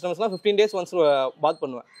அட்டெண்ட் பண்ற கஸ்டமர்ஸ்லாம் 15 days ஒன்ஸ் பாத்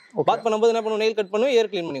பண்ணுவேன். பாத் பண்ணும்போது என்ன பண்ணுவேன், நெயில் கட் பண்ணுவேன், ஏர்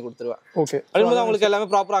க்ளீன் பண்ணி கொடுத்துருவேன். அப்படிங்கும்போது அவங்களுக்கு எல்லாமே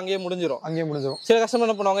ப்ராப்பரா அங்கேயே முடிஞ்சிடும். சில கஸ்டமர்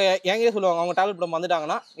என்ன பண்ணுவாங்க, எங்கேயே சொல்லுவாங்க, அவங்க டேப்லெட் போட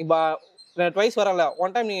வந்துட்டாங்கன்னா இப்போ ட்வைஸ் வரல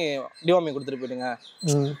ஒன் டைம் நீங்க டிவார்மிங் கொடுத்துட்டு போயிடுங்க.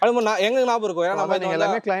 அது நான் எங்க ஞாபகம் இருக்கும். ஏன்னா நம்ம நீங்க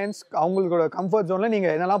எல்லாமே கிளையன்ட்ஸ் அவங்களோட கம்ஃபர்ட் ஜோன்ல நீங்க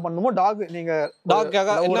என்னெல்லாம் பண்ணணுமோ நீங்க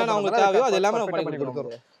டாக்காக என்னென்ன அவங்களுக்கு தேவையோ அது எல்லாமே நம்ம பண்ணி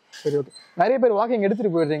கொடுத்துறோம். சரி ஓகே. நிறைய பேர் வாக்கிங்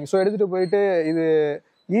எடுத்துட்டு போயிடுறீங்க. ஸோ எடுத்துட்டு போயிட்டு இது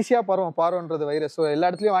ஈஸியா பார்வோன்றது வைரஸ். ஸோ எல்லா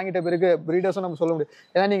இடத்துலயும் வாங்கிட்ட பிறகு பிரீடர்ஸும் நம்ம சொல்ல முடியும்.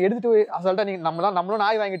 ஏன்னா நீங்க எடுத்துட்டு போய் அசால்ட்டா நீங்க நம்மளும்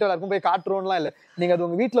நாய் வாங்கிட்டு எல்லாருக்கும் போய் காட்டுறோம்லாம் இல்லை. நீங்க அது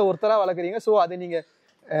உங்க வீட்டுல ஒருத்தரா வளர்க்குறீங்க. ஸோ அதை நீங்க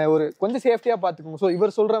ஒரு கொஞ்சம் சேஃப்டியா பாத்துக்கோங்க. ஸோ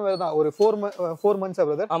இவர் சொல்ற மாதிரி தான் ஒரு 4 months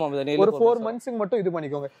பிரதர். ஒரு 4 months மட்டும் இது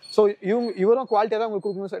பண்ணிக்கோங்க. ஸோ இவரும் குவாலிட்டியா தான் உங்களுக்கு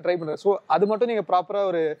கொடுக்கணும் ட்ரை பண்றாரு. ஸோ அது மட்டும் நீங்க ப்ராப்பரா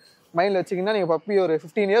ஒரு மைண்ட்ல வச்சுக்கிங்கன்னா நீங்க பப்பி ஒரு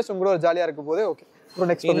 15 years உங்க கூட ஒரு ஜாலியா இருக்கும் போதே ஓகே.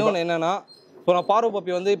 இன்னொன்று என்னன்னா இப்போ நான் பார்வை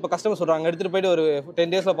பப்பி வந்து இப்போ கஸ்டமர் சொல்றாங்க எடுத்துட்டு போயிட்டு ஒரு 10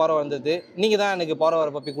 daysல பார்வை வந்தது, நீங்க தான் எனக்கு பார்வை வர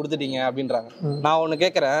பப்பி கொடுத்துட்டீங்க அப்படின்றாங்க. நான் ஒன்று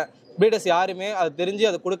கேட்கறேன், பிரீடர்ஸ் யாருமே அது தெரிஞ்சு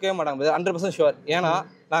அதை கொடுக்கவே மாட்டாங்க 100% ஷுவர். ஏன்னா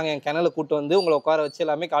நாங்க என் கெனலை கூட்டு வந்து உங்களை உட்கார வச்சு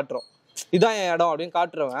எல்லாமே காட்டுறோம், இதான் என் இடம் அப்படின்னு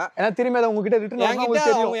காட்டுறவன். ஏன்னா திரும்பி அதை உங்ககிட்ட ரிட்டர்ன்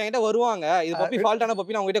அவங்க என்கிட்ட வருவாங்க, இது பப்பி ஃபால்ட்டான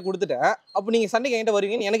பப்பி நான் உங்ககிட்ட கொடுத்துட்டேன், அப்ப நீங்க சண்டைக்கு என்கிட்ட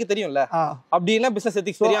வருவீங்கன்னு எனக்கு தெரியும்ல. அப்படின்னா பிசினஸ்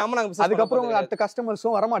எத்திக்ஸ் தெரியாம நாங்க அதுக்கப்புறம் அடுத்த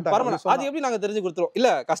கஸ்டமர்ஸும் வர மாட்டாங்க. அது எப்படி நாங்க தெரிஞ்சு கொடுத்துருவோம்?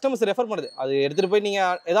 இல்ல கஸ்டமர்ஸ் ரெஃபர் பண்ணுது, அது எடுத்துட்டு போய் நீங்க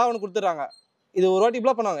ஏதாவது ஒன்று கொடுத்துறாங்க, இது ஒரு வாட்டி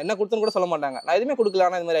இப்பலாம் பண்ணுவாங்க, என்ன கொடுத்துன்னு கூட சொல்ல மாட்டாங்க, நான் எதுவுமே கொடுக்கல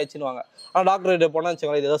ஆனா இது மாதிரி ஆயிடுச்சுன்னு. ஆனா டாக்டர் போனா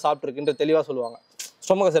வச்சுக்கோங்க இது ஏதோ சாப்பிட்டுருக்குன்ற தெளிவா சொல்லுவாங்க,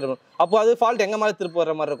 ஸ்டொமக் சரி. அப்போ அது ஃபால்ட் எங்க மாதிரி திருப்பி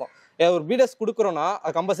வர மாதிரி இருக்கும். ஒரு பீடர்ஸ் கொடுக்குறோன்னா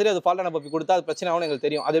அது கம்பல்சரி அது ஃபால்ட்டான பப்பி கொடுத்தா அது பிரச்சனை ஆகும் எங்களுக்கு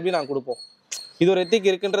தெரியும், அது எப்படி நாங்கள் கொடுப்போம். இது ஒரு எத்திக்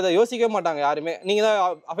இருக்குன்றதை யோசிக்கவே மாட்டாங்க யாருமே. நீங்க தான்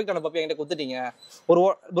அஃபெக்ட் ஆன பப்பி என்கிட்ட கொடுத்துட்டீங்க, ஒரு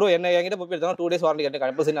ப்ரோ என்ன என்கிட்ட பப்பி எடுத்தா 2 days வாரண்டி கேட்டு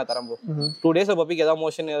கம்பல்சரி நான் தரேன் ப்ரோ. 2 days பப்பிக்கு ஏதாவது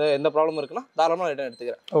மோஷன் எந்த ப்ராப்ளம் இருக்குன்னா தாராளமாக ரிட்டர்ன்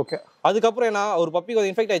எடுத்துக்கிறேன். ஓகே. அதுக்கப்புறம் என்ன ஒரு பப்பிக்கு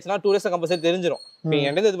இன்ஃபெக்ட் ஆயிடுச்சுன்னா 2 days கம்பல்சரி தெரிஞ்சிடும். நீங்க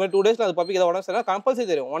என்கிட்ட இது மாதிரி 2 daysல அது பப்பிக்கு ஏதாவது உடம்பு சரினா கம்பல்சரி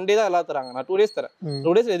தெரியும். 1 day தான் எல்லாம் தராங்க, நான் 2 days தரேன்.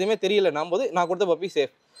 2 days எதுவுமே தெரியல போது நான் கொடுத்த பப்பி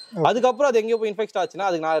சேஃப். அதுக்கப்புறம் அது எங்கேயோ போய் இன்ஃபெக்ட் ஆச்சுன்னா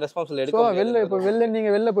அதுக்கு நான் ரெஸ்பான்சிபிலிட்டி எடுக்கணும். நீங்க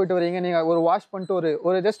வெளில போயிட்டு வரீங்க, நீங்க ஒரு வாஷ் பண்ணிட்டு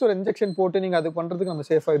ஒரு ஜஸ்ட் ஒரு இன்ஜெக்ஷன் போட்டு நீங்க அது பண்றதுக்கு நம்ம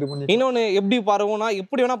சேஃபா இது பண்ணி. இன்னொன்னு எப்படி பரவும்னா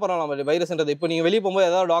எப்படி வேணா பரவலாம் வைரஸ்ன்றது. இப்போ நீங்க வெளியே போகும்போது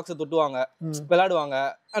ஏதாவது டாக்ஸ் தொட்டுவாங்க, விளையாடுவாங்க.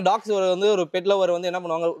 டாக்ஸ் வந்து ஒரு பெட் லவர் வந்து என்ன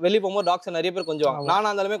பண்ணுவாங்க, வெளியே போகும்போது டாக்ஸ் நிறைய பேர் கொஞ்சுவாங்க.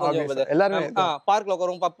 நானா இருந்தாலுமே கொஞ்சம் எல்லாரும் பார்க்ல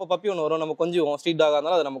உட்காரும் பப்பி ஒன்று வரும், நம்ம கொஞ்சம் ஸ்ட்ரீட் டாகா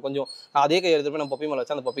இருந்தாலும் அது நம்ம கொஞ்சம் அதே கை எடுத்துட்டு போய் நம்ம பப்பி மேல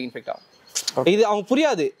வச்சு அந்த பப்பி இன்ஃபெக்ட் ஆகும். இது அவங்க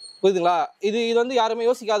புரியாது, புரியுதுங்களா? இது வந்து யாருமே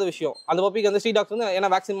யோசிக்காத விஷயம். அந்த பப்பிக்கு வந்து ஸ்ட்ரீட் டாக்ஸ் வந்து ஏன்னா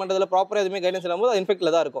வேக்சின் பண்றதுல ப்ராப்பரா எதுவுமே கைடன்ஸ் இல்லாமல் அது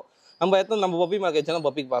இன்ஃபெக்ட்ல தான் இருக்கும். நம்ம பப்பி மேல வச்சாலும்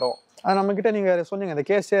பப்பிக்கு வரோம். நம்ம கிட்ட நீங்க சொன்னீங்க அந்த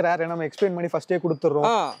கேஸே ரேர், நம்ம எக்ஸ்பிளைன் பண்ணி ஃபர்ஸ்டே கொடுத்துறோம்.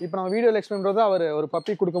 இப்போ நம்ம வீடியோல எக்ஸ்பிளைன் பண்றது அவர் ஒரு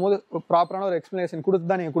பப்பி கொடுக்கும்போது ப்ராப்பரான ஒரு எக்ஸ்பிளனேஷன் கொடுத்து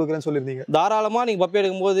தான் நீங்க கொடுக்குறேன்னு சொல்லிருந்தீங்க. தாராளமா நீங்க பப்பி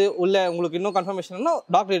எடுக்கும்போது உள்ள உங்களுக்கு இன்னும் கன்ஃபர்மேஷன்னா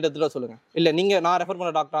டாக்டர் எடுத்துட்டு சொல்லுங்க. இல்ல நீங்க நான் ரெஃபர்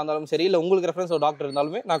பண்ண டாக்டரா இருந்தாலும் சரி, இல்ல உங்களுக்கு ரெஃபரன்ஸ் ஒரு டாக்டர்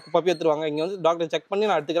இருந்தாலுமே நான் பப்பி எடுத்துருவாங்க இங்க வந்து டாக்டர் செக் பண்ணி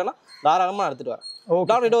நான் எடுத்துக்கிறேன்னா தாராளமா நான் எடுத்துட்டு வரேன்.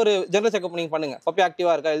 டாக்டர் ஒரு ஜெனரல் செக்அப் நீங்க பண்ணுங்க, பப்பி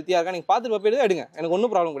ஆக்டிவா இருக்கா ஹெல்த்தியா இருக்கா நீங்க பார்த்துட்டு பப்பி எடுங்க, எனக்கு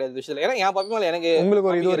ஒன்றும் ப்ராப்ளம் கிடையாது விஷயத்துல. ஏன்னா என் பப்பி மேல எனக்கு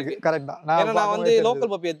உங்களுக்கு ஒரு இது இருக்கு. கரெக்ட் தான். ஏன்னா நான் வந்து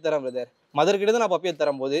லோக்கல் பப்பி எடுத்து தரேன் பிரதர். மதர் கிட்ட நான் பப்பி எடுத்து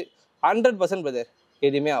தரும் போது 100% பிரதர்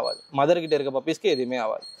எதுவுமே ஆகாது. மதர் கிட்ட இருக்க பப்பீஸ்க்கு எதுவுமே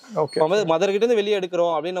ஆகாது. மதர் கிட்ட இருந்து வெளியே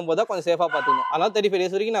எடுக்கிறோம் அப்படின்னும் போது கொஞ்சம் சேஃபா பாத்துக்கணும். அதனால 35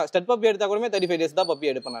 days வரைக்கும் நான் ஸ்டெட் பப்பி எடுத்தா கூட 35 days தான் பப்பி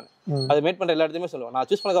எடுப்பேன். நான் அது மேட் பண்ற எல்லா இடத்துலயுமே சொல்லுவேன், நான்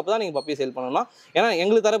சூஸ் பண்ணக்கப்ப தான் நீங்க பப்பி சேல் பண்ணணும். ஏன்னா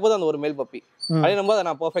எங்களுக்கு தரப்போது அந்த ஒரு மேல் பப்பி அப்படின்னும் போது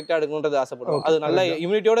நான் பெர்ஃபெக்ட்டா எடுக்கணும்ன்றது ஆசைப்படுவேன். அது நல்ல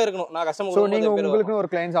இம்யூனிட்டியோட இருக்கணும். நான் கஸ்டமர் உங்களுக்கு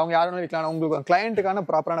ஒரு கிளையன்ஸ் அவங்க யாரும் வைக்கலாம், உங்களுக்கு கிளையன்ட்டுக்கான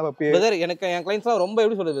ப்ராப்பரான பப்பி பிரதர். எனக்கு என் கிளையன்ஸ்லாம் ரொம்ப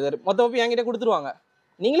எப்படி சொல்றது பிரதர், மொத்த பப்பி என்கிட்ட கொடுத்துருவாங்க,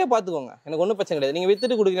 நீங்களே பாத்துக்கோங்க, எனக்கு ஒன்றும் பிரச்சனை கிடையாது, நீங்க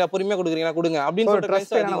வித்துட்டு கொடுக்குறீங்க பொறுமையா கொடுக்குறீங்க கொடுங்க அப்படின்னு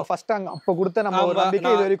சொல்லிட்டு ஃபர்ஸ்ட் அங்க அப்ப கொடுத்த நம்ம ஒரு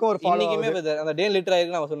நம்பிக்கை இது வரைக்கும் ஒரு இன்னைக்குமே அந்த டே லிட்டர்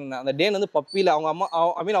ஆயிருக்கு. நான் சொன்னேன் அந்த டே வந்து பப்பியில அவங்க அம்மா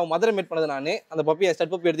அவங்க மதரை மேட் பண்ணது நானு அந்த பப்பியை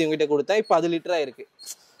ஸ்டட் பப்பி எடுத்து இவங்ககிட்ட கொடுத்தேன். இப்போ அது லிட்டர் ஆயிருக்கு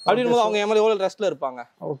அப்படின்னு போது அவங்க எம்எல்ஏ எவ்வளவு ரெஸ்ட்ல இருப்பாங்க.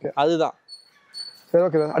 ஓகே அதுதான் சரி.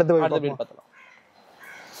 ஓகே அடுத்த வீடியோ பார்த்தலாம்.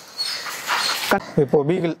 இப்போ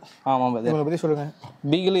பீகிள். ஆமா பிரதர், இவங்களை பத்தி சொல்லுங்க.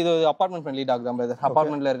 பீகிள் இது அபார்ட்மெண்ட் ஃப்ரெண்ட்லி டாக் தான் பிரதர்.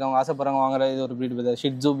 அபார்ட்மெண்ட்ல இருக்கவங்க ஆசைப்படுறவங்க வாங்குற இது ஒரு பிரீட் பிரதர்.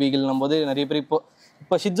 ஷிட்ஸு பீகிள்னும் போது நிறைய பேர்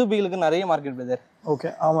இப்போ ஷிட்ஸு பீகிளுக்கு நிறைய மார்க்கெட் பிரதர். ஓகே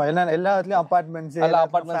ஆமா, எல்லா இடத்துலயும் அபார்ட்மெண்ட்ஸ்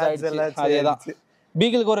ஆயிடுச்சு. அதேதான்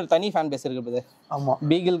பீகிளுக்கு ஒரு தனி ஃபேன் பேஸ் இருக்கு பிரதர். ஆமா,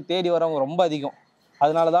 பீகிள் தேடி வரவங்க ரொம்ப அதிகம்.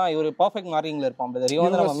 அதனாலதான் இவர் பெர்ஃபெக்ட் மார்க்கிங்ல இருப்பான் பிரதர். இவன்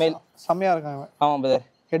வந்து நம்ம மேல் செம்மையா இருக்காங்க. ஆமா பிரதர்,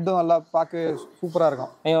 ஹெட்டும் நல்லா பார்க்க சூப்பரா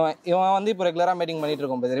இருக்கும். இவன் வந்து இப்போ ரெகுலரா மீட்டிங் பண்ணிட்டு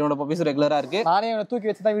இருக்கோம் பிரதர். இவனோட பப்பீஸ் ரெகுலரா இருக்கு. நானே இவனை தூக்கி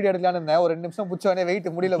வச்சு தான் வீடியோ எடுக்கலாம்னு இருந்தேன். ஒரு 2 நிமிஷம் புடிச்சவனே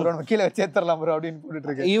வெயிட் முடியல ப்ரோ, நம்ம கீழே வச்சு ஏத்தறலாம் ப்ரோ அப்படின்னு போட்டுட்டு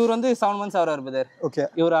இருக்கேன். இவர் வந்து 7 months ஆறாரு பிரதர். ஓகே.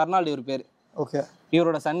 இவர் அர்னால்ட் இவர் பேர். ஓகே.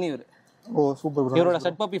 இவரோட சன் இவர். ஓ சூப்பர் ப்ரோ. இவரோட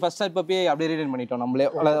செட் பப்பி ஃபர்ஸ்ட் செட் பப்பியை அப்படியே ரீடைன் பண்ணிட்டோம் நம்மளே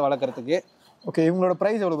வளர்க்கறதுக்கு. ஓகே. இவங்களோட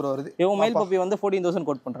பிரைஸ் எவ்வளவு ப்ரோ வருது? இவங்க மேல் பப்பி வந்து 14,000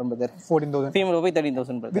 கோட் பண்றேன் brother. 14,000. Female puppy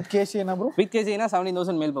 13,000 brother. With KG என்ன bro? With கேஜினா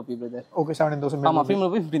 17,000 male puppy brother. Okay 17,000. ஆமா, ஃபீமேல்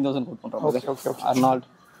பப்பி 15,000 கோட் பண்றோம். Okay okay. அர்னால்ட்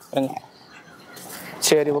பாருங்க.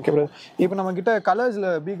 சரி ஓகே ப்ரோ. இப்போ நம்ம கிட்ட கலர்ஸ்ல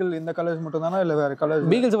பீகிள் இந்த கலர்ஸ் மட்டும் தானா இல்ல வேற கலர்ஸ்?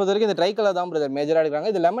 பீகிள்ஸ் பொறுத்த வரைக்கும் இந்த ட்ரை கலர் தான் பிரதர் மேஜரா எடுக்கிறாங்க.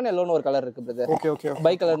 இது லெமன் எல்லோன்னு ஒரு கலர் இருக்கு பிரதர். Okay okay.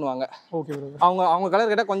 பை கலர்னு வாங்க. Okay bro. அவங்க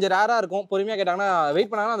கலர் கேட்டா கொஞ்சம் ரேரா இருக்கும். பொறுமையா கேட்டாங்கன்னா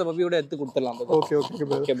வெயிட் பண்ணாங்கன்னா அந்த பப்பியோட எடுத்து கொடுத்துடலாம். Okay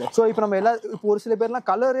okay bro. சோ இப்போ நம்ம இப்போ ஒரு சில பேர்லாம்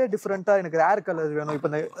கலரே டிஃபரெண்டா எனக்கு ரேர் கலர்ஸ் வேணும். இப்போ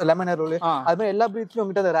இந்த லெமன் எல்லோ அது மாதிரி எல்லா பிரீட்லயும்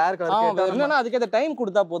உங்ககிட்ட அந்த ரேர் கலர் கேட்டா இல்லனா அதுக்கு அந்த டைம்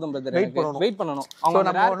கொடுத்தா போதும் பிரதர். வெயிட் பண்ணனும். அவங்க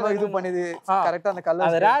நம்ம இது பண்ணி கரெக்ட்டா அந்த கலர்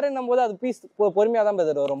அது ரேர்ன்னும் போது அது பீஸ் பொறுமையா தான்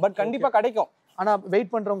பிரதர் வரும். பட் கண்டிப்பா கிடைக்கும். ஆனா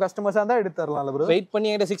வெயிட் பண்றவங்க கஸ்டமர்ஸா இருந்தா எடுத்து தரலாம்ல ப்ரோ. வெயிட் பண்ணி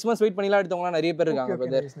என்கிட்ட 6 months வெயிட் பண்ணிலாம் எடுத்தவங்க நிறைய பேர் இருக்காங்க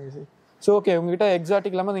பிரதர். சோ ஓகே உங்ககிட்ட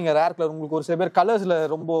எக்ஸாட்டிக் இல்லாம நீங்க ரேர் கலர் உங்களுக்கு ஒரு சில பேர் கலர்ஸ்ல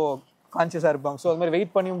ரொம்ப கான்ஷியஸா இருப்பாங்க. சோ அது மாதிரி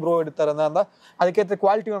வெயிட் பண்ணி ப்ரோ எடுத்து தரதா இருந்தா அதுக்கேற்ற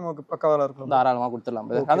குவாலிட்டி நமக்கு பக்காவா இருக்கும். தாராளமா கொடுத்துடலாம்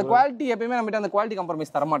பிரதர். அந்த குவாலிட்டி எப்பவுமே நம்மகிட்ட அந்த குவாலிட்டி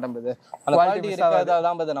காம்ப்ரமைஸ் தர மாட்டோம் பிரதர். அந்த குவாலிட்டி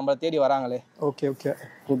இருக்கறதால பிரதர் நம்மள தேடி வராங்களே. ஓகே ஓகே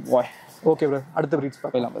குட் பாய். ஓகே ப்ரோ அடுத்த பிரீட்ஸ்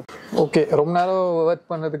பார்க்கலாம் பிரதர். ஓகே ரொம்ப நேரம் வொர்க்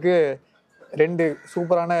பண்ணதுக்கு ரெண்டு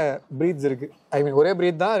சூப்பரான பிரீட்ஸ் இருக்கு. ஐ மீன் ஒரே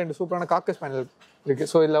பிரீட் தான், ரெண்டு சூப்பரான காக்கஸ் ஸ்பானியல் இருக்கு.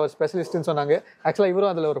 ஸோ இதில் ஒரு ஸ்பெஷலிஸ்ட்னு சொன்னாங்க. ஆக்சுவலாக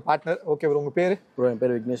இவரும் அதில் ஒரு பார்ட்னர். ஓகே ப்ரோ உங்கள் பேர்? ப்ரோ என்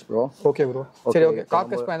பேர் விக்னேஷ் ப்ரோ. ஓகே ப்ரோ சரி ஓகே.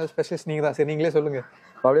 காக்கஸ் ஸ்பானியல் ஸ்பெஷலிஸ்ட் நீங்கள் தான். சரி நீங்களே சொல்லுங்கள்.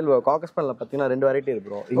 அப்படியே காக்கஸ் ஸ்பானியல் பார்த்தீங்கன்னா 2 வெரைட்டி இருக்கு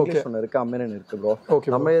ப்ரோ. இங்கிலீஷ் ஒன்று இருக்கு, அமெரிக்கன் இருக்கு ப்ரோ.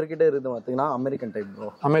 நம்ம கிட்ட இருந்து பார்த்தீங்கன்னா American type bro.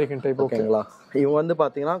 American type ஓகேங்களா. இவங்க வந்து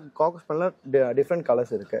பார்த்தீங்கன்னா காக்கஸ் ஸ்பானியல் டிஃப்ரெண்ட்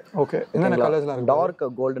கலர்ஸ் இருக்கு. ஓகே என்னென்ன கலர்ஸ்லாம் இருக்கு? டார்க்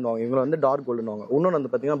கோல்டன் வாங்க, இவங்க வந்து டார்க் கோல்டன் வாங்க. இன்னொன்று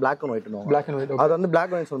வந்து பார்த்தீங்கன்னா பிளாக் அண்ட் ஒயிட் வாங்க. பிளாக் அண்ட் ஒயிட் அது வந்து பிளாக்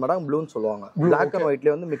அண்ட் ஒயிட் சொல்ல மாட்டாங்க, ப்ளூன்னு சொல்லுவாங்க. பிளாக் அண்ட்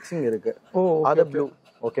ஒயிட்லேயே வந்து மிக்சிங் இருக்கு, அது ப்ளூ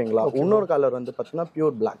ஓகேங்களா. இன்னொரு கலர் வந்து பார்த்தீங்கன்னா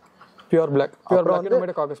பியூர் பிளாக். பியூர் பிளாக்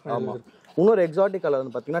வந்து காக்கஸ் ஸ்பானியல் இருக்கு. இன்னொரு எக்ஸாட்டிக் கலர்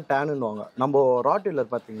வந்து பாத்தீங்கன்னா டேனுன்னுவாங்க. நம்ம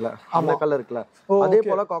ராட்வீலர் பாத்தீங்களா அந்த கலர் இருக்குல்ல, அதே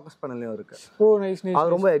போல காக்கஸ் ஸ்பானியலும் இருக்கு. ஓ நைஸ் நைஸ்.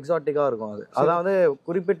 அது ரொம்ப எக்ஸாட்டிக்கா இருக்கும். அது அதாவது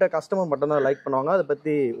குறிப்பிட்ட கஸ்டமர் மட்டும் தான் லைக் பண்ணுவாங்க. அதை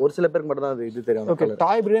பத்தி ஒரு சில பேருக்கு மட்டும் தான் இது தெரியும். ஓகே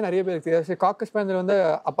டாய் பிரீட் நிறைய பேருக்கு தெரியாது. காக்கஸ் ஸ்பானியல் வந்து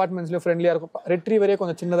அபார்ட்மெண்ட்ஸ்ல ஃப்ரெண்ட்லியா இருக்கும். ரெட்ரீவரே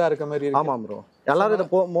கொஞ்சம் சின்னதா இருக்க மாதிரி இருக்கு. ஆமா ப்ரோ. எல்லாரும்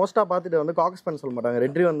இத மோஸ்டா பாத்துட்டு வந்து காக்கஸ் ஸ்பானியல் சொல்ல மாட்டாங்க,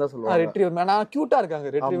 ரெட்ரீவர் தான் சொல்லுவாங்க. ரெட்ரீவர் நான் கியூட்டா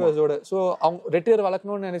இருக்காங்க ரெட்ரீவர்ஸோட. சோ அவங்க ரெட்ரீவர்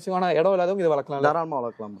வளர்க்கணும்னு நினைச்சாங்க, ஆனா இடம் இல்லாதவங்க இத வளர்க்கலாம். தாராளமா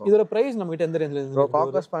வளர்க்கலாம் ப்ரோ. இதோட பிரைஸ் நம்ம கிட்ட எந்த ரேஞ்சில இருக்கு?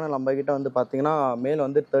 காக்கஸ் ஸ்பானியல் நம்ம கிட்ட வந்து பாத்தீங்கன்னா மேல்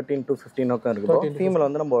வந்து 13 to 15 வரைக்கும் இருக்கு ப்ரோ. ஃபீமேல்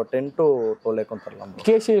வந்து நம்ம 10 to 12 வரைக்கும் தரலாம் ப்ரோ.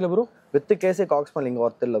 கேசி இல்ல bro? With KC coccus spaniel இங்க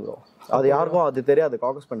ஒர்த் இல்ல ப்ரோ. அது யாருக்கும் அது தெரியாது.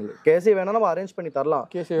 காக்கஸ் ஸ்பானியல் கேசி வேணா நம்ம அரேஞ்ச் பண்ணி தரலாம்.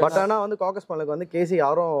 பட் ஆனா வந்து காக்கஸ் ஸ்பானியலுக்கு வந்து கேசி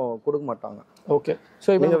யாரும் கொடுக்க மாட்டாங்க. ஓகே சோ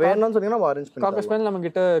இப்போ நீங்க வேணும்னு சொன்னீங்கன்னா நம்ம அரேஞ்ச் பண்ணி காக்கஸ் ஸ்பானியல் நம்ம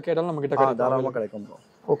கிட்ட கேட்டாலும் நம்ம கிட்ட தாராளமா கிடைக்கும் ப்ரோ.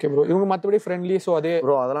 Okay bro. இவங்க மத்தபடி ஃப்ரெண்ட்லி சோ அதே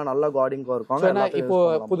ப்ரோ அதெல்லாம் நல்ல கார்டிங்கா இருக்கும். ஏன்னா இப்போ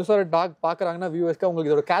புதுசா ஒரு டாக் பாக்குறாங்கன்னா வியூவர்ஸ்க்கு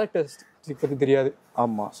உங்களுக்கு இதோட கேரக்டரிஸ்டிக்ஸ் பத்தி தெரியாது.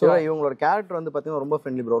 ஆமா சோ இவங்களோட கேரக்டர் வந்து பாத்தீங்கன்னா ரொம்ப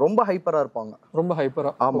ஃப்ரெண்ட்லி ப்ரோ. ரொம்ப ஹைப்பரா இருப்பாங்க. ரொம்ப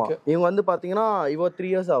ஹைப்பரா. ஆமா இவங்க வந்து பாத்தீங்கன்னா இவ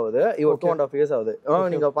 3 years ஆகுது, இவ 2.5 years ஆகுது.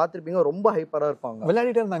 நீங்க பாத்திருப்பீங்க ரொம்ப ஹைப்பரா இருப்பாங்க.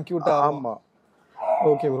 விளையாடிட்டே இருந்தாங்க கியூட்டா. ஆமா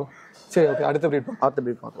ஓகே ப்ரோ சரி ஓகே அடுத்த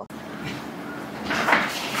பிரீட் பார்க்கலாம்.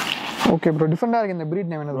 ஓகே ப்ரோ டிஃபரெண்டா இருக்கு இந்த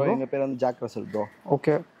பிரீட் நேம் என்ன ப்ரோ? எங்க பேர் வந்து jack Russell bro.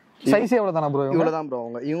 Okay size எவ்வளவு தானா ப்ரோ? இவ்வளவு தான் ப்ரோ.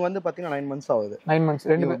 இவங்க வந்து பாத்தீங்கன்னா 9 months ஆகுது. 9 months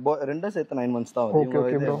ரெண்டு சேர்த்து 9 months தான் ஆகுது.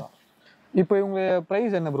 Okay bro. இப்போ இவங்க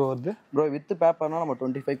பிரைஸ் என்ன ப்ரோ வருது? ப்ரோ வித் பேப்பர்னா நம்ம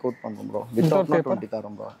 25 கோட் பண்றோம் ப்ரோ. வித்அவுட் 20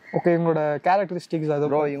 தரோம் ப்ரோ. ஓகே இவங்களோட கேரக்டரிஸ்டிக்ஸ் அது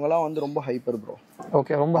ப்ரோ? இவங்கலாம் வந்து ரொம்ப ஹைப்பர் ப்ரோ.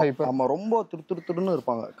 ஓகே ரொம்ப ஹைப்பர். ஆமா ரொம்ப துருதுருன்னு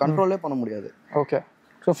இருப்பாங்க, கண்ட்ரோலே பண்ண முடியாது. ஓகே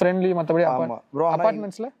சோ ஃப்ரெண்ட்லி மத்தபடி ப்ரோ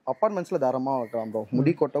அபார்ட்மெண்ட்ஸ்ல தாராளமா வளர்க்கலாம் ப்ரோ.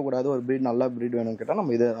 முடி கொட்ட கூடாது, ஒரு பிரீட் நல்ல பிரீட் வேணும் கேட்டா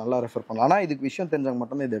நம்ம இதை நல்லா ரெஃபர் பண்ணலாம். ஆனா இதுக்கு விஷயம் தெரிஞ்சவங்க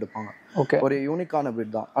மட்டும் தான் இது எடுப்பாங்க. ஓகே ஒரு யூனிக்கான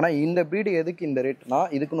பிரீட் தான். ஆனா இந்த பிரீட் எதுக்கு இந்த ரேட்னா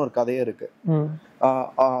இதுக்குன்னு ஒரு கதையே இருக்கு.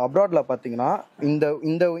 அப்ராட்ல பாத்தீங்கன்னா இந்த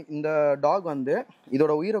இந்த இந்த டாக் வந்து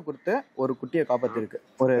இதோட உயிரை கொடுத்து ஒரு குட்டியை காப்பாத்திருக்கு.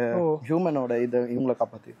 ஒரு ஹியூமனோட இது இவங்களை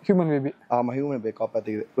காப்பாத்தி ஹியூமன் பேபி. ஆமா ஹியூமன் பேபி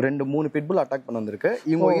காப்பாத்திக்குது. 2-3 பிட்புல் அட்டாக் பண்ண வந்திருக்கு.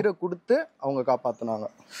 இவங்க உயிரை கொடுத்து அவங்க காப்பாத்தினாங்க.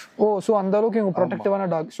 ஓ சோ அந்த அளவுக்கு இவங்க ப்ரொடெக்டிவான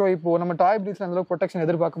டாக். சோ இப்போ நம்ம டாய் பிரீட்ஸ்ல அந்த அளவுக்கு ப்ரொடெக்ஷன்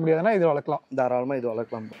எதிர்பார்க்க முடியாதுன்னா இது வளர்க்கலாம். தாராளமா இது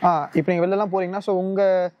வளர்க்கலாம். இப்போ நீங்க வெளில எல்லாம் போறீங்கன்னா சோ உங்க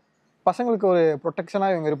பசங்களுக்கு ஒரு ப்ரொடெக்ஷனா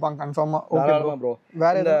இவங்க இருப்பாங்க கன்ஃபார்மா. Okay bro.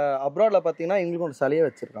 வேற இந்த அப்ராட்ல பாத்தீங்கன்னா இவங்களுக்கு ஒரு சலியே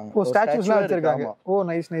வச்சிருக்காங்க. ஓ ஸ்டாச்சுஸ்லாம் வச்சிருக்காங்க. ஓ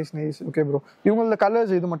nice nice nice. Okay bro. இவங்களோட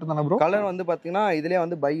கலர்ஸ் இது மட்டும் தானா ப்ரோ? கலர் வந்து பாத்தீங்கன்னா இதுலயே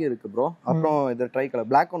வந்து பை இருக்கு ப்ரோ. அப்புறம் இது try colour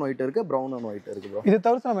Black and white இருக்கு, brown and white இருக்கு ப்ரோ. இது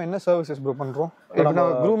தவிர நம்ம என்ன சர்வீசஸ் ப்ரோ பண்றோம்? நம்ம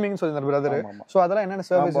grooming சொல்லிருந்த பிரதர். சோ அதெல்லாம் என்னென்ன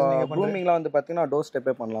சர்வீசஸ் நீங்க பண்றீங்க? groomingல வந்து பாத்தீங்கன்னா டோர்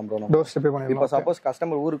ஸ்டெப்பே பண்ணலாம் ப்ரோ. டோர் ஸ்டெப்பே பண்ணலாம். இப்போ சப்போஸ்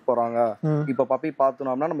கஸ்டமர் ஊருக்கு போறாங்க, இப்போ பப்பி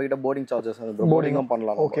பாத்துனோம்னா நம்ம கிட்ட போர்டிங் சார்ஜஸ் இருக்கு ப்ரோ. போர்டிங்கும்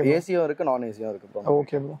பண்ணலாம். ஏசியும் இருக்கு, நான் ஏசியும் இருக்கு bro.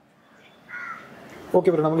 Okay bro. Okay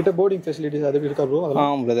bro. நம்ம கிட்ட போர்டிங் ஃபெசிலிட்டிஸ் அது இருக்கா ப்ரோ?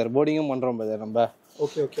 பிரதர் போர்டிங்கும் பண்றோம் பிரதர் நம்ம.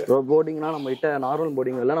 Okay okay bro. போர்டிங்னா நம்ம கிட்ட நார்மல்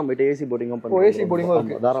போர்டிங் இல்ல, நம்ம கிட்ட ஏசி போர்டிங்கும் பண்றோம். ஏசி போர்டிங்கும்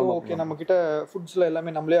இருக்கு. ஓகே நம்ம கிட்ட ஃபுட்ஸ்ல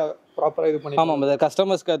எல்லாமே நம்மளே ப்ராப்பரா இது பண்ணி. ஆமா பிரதர்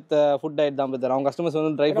கஸ்டமர்ஸ்க்கு ஃபுட் டயட் தான் பிரதர். அவங்க கஸ்டமர்ஸ்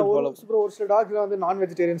வந்து ட்ரை ஃபுட் ஃபாலோ ப்ரோ. ஒரு சில டாக்ஸ்ல வந்து நான்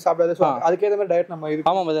வெஜிடேரியன் சாப்பிடாத, சோ அதுக்கு ஏத்த மாதிரி டயட் நம்ம இது.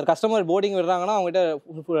 ஆமா பிரதர் கஸ்டமர் போர்டிங் வர்றாங்கன்னா அவங்க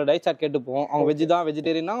கிட்ட டயட் சார்ட் கேட்டுப்போம். அவங்க வெஜ் தான்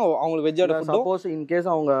வெஜிடேரியனா அவங்களுக்கு வெஜ்ஜோட ஃபுட் சப்போஸ் இன் கேஸ்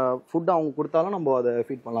அவங்க ஃபுட் அவங்க கொடுத்தாலும் நம்ம அதை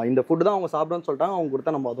ஃபீட் பண்ணலாம். இந்த ஃபுட் தான் அவங்க சாப்பிடணும்னு சொல்லிட்டாங்க, அவங்க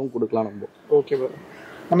கொடுத்தா நம்ம அதுவும் கொடுக்கலாம் நம்ம. Okay bro.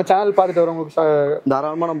 நம்ம சேனல் பார்த்துட்டு வரவங்களுக்கு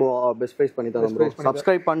தாராளமா நம்ம பெஸ்ட் பிரைஸ் பண்ணி தரோம் ப்ரோ.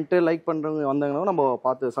 சப்ஸ்கிரைப் பண்ணிட்டு லைக் பண்றவங்க வந்தாங்கன்னா நம்ம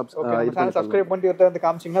பார்த்து சப்ஸ்கிரைப் பண்ணிட்டு வந்து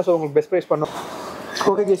காமிச்சிங்கன்னா சோ உங்களுக்கு பெஸ்ட் பிரைஸ் பண்ணுவோம்.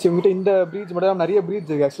 ஓகே கேஸ், உங்ககிட்ட இந்த ப்ரீட்ஸ் மட்டும் நிறைய ப்ரீட்ஸ்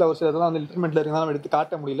இருக்குது. ஆக்சுவலாக ஒரு சில இதெல்லாம் வந்து லிட்டர்மெண்ட்டில் இருந்தாலும் நம்ம எடுத்து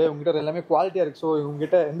காட்ட முடியல. உங்ககிட்ட எல்லாமே குவாலிட்டியாக இருக்குது. ஸோ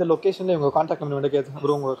உங்ககிட்ட எந்த லொக்கேஷனில் உங்கள் கான்டாக்ட் நம்பர் வேண்டிய கேட்குது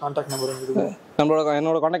ப்ரோ? உங்கள் கான்டாக்ட் நம்பர் இருக்குது.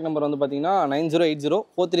 என்னோட கான்டாக்ட் நம்பர் வந்து பார்த்தீங்கன்னா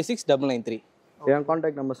 9080436993. என்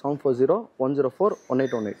கான்டாக்ட் நம்பர்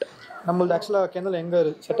 704041041818. நம்மளது ஆக்சுவலாக கென்னல் எங்கே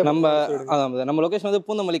செட்டப்? நம்ம லொகேஷன் வந்து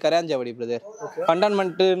பூந்தமல்லி கரையாஞ்சாவடி பிரதர்.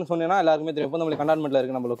 கண்டான்மெண்ட்டுன்னு சொன்னீங்கன்னா எல்லாருக்குமே தெரியும். பூந்தமல்லி கண்டான்மெண்ட்டில்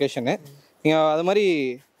இருக்குது நம்ம லொகேஷனு. நீங்கள் அது மாதிரி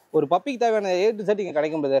ஒரு பப்பிக்கு தேவையான A to Z இங்கே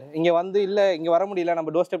கிடைக்கும் பிரதர். இங்கே வந்து இல்லை இங்கே வர முடியல, நம்ம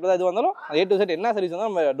டோர் ஸ்டெப்பில் தான் இது வந்தாலும் A to Z என்ன சர்வீஸ்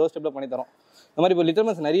வந்தாலும் நம்ம டோர் ஸ்டெப்பில் பண்ணி தரோம். இந்த மாதிரி இப்போ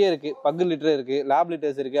லிட்டர்மெண்ட்ஸ் நிறைய இருக்குது. பக்கு லிட்டர் இருக்குது, லேப்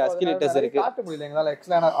லிட்டர்ஸ் இருக்குது, அஸ்கி லிட்டர்ஸ் இருக்குது. காட்ட முடியல எங்களால்.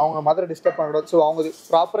 ஆக்சுவலாக அவங்க மதரை டிஸ்டர்ப் பண்ணக்கூடாது. ஸோ அவங்க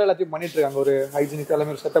ப்ராப்பராக எல்லாத்தையும் பண்ணிட்டு இருக்காங்க. ஒரு ஹைஜீனிக்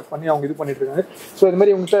எல்லாமே ஒரு செட்டப் பண்ணி அவங்க இது பண்ணிட்டு இருக்காங்க. ஸோ இது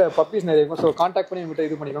மாதிரி உங்கள்கிட்ட பப்பீஸ் நிறைய இருக்கும். ஸோ கான்டாக்ட் பண்ணி உங்கள்கிட்ட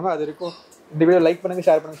இது பண்ணிக்கோங்க. அது இருக்கும். இந்த வீடியோ லைக் பண்ணுங்கள்,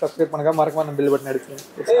 ஷேர் பண்ணுங்கள், சப்ஸ்கிரைப் பண்ணுங்கள், மறக்காம அந்த bell button அடிச்சுங்க.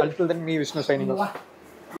 அல்டில் than me Vishnu signing off.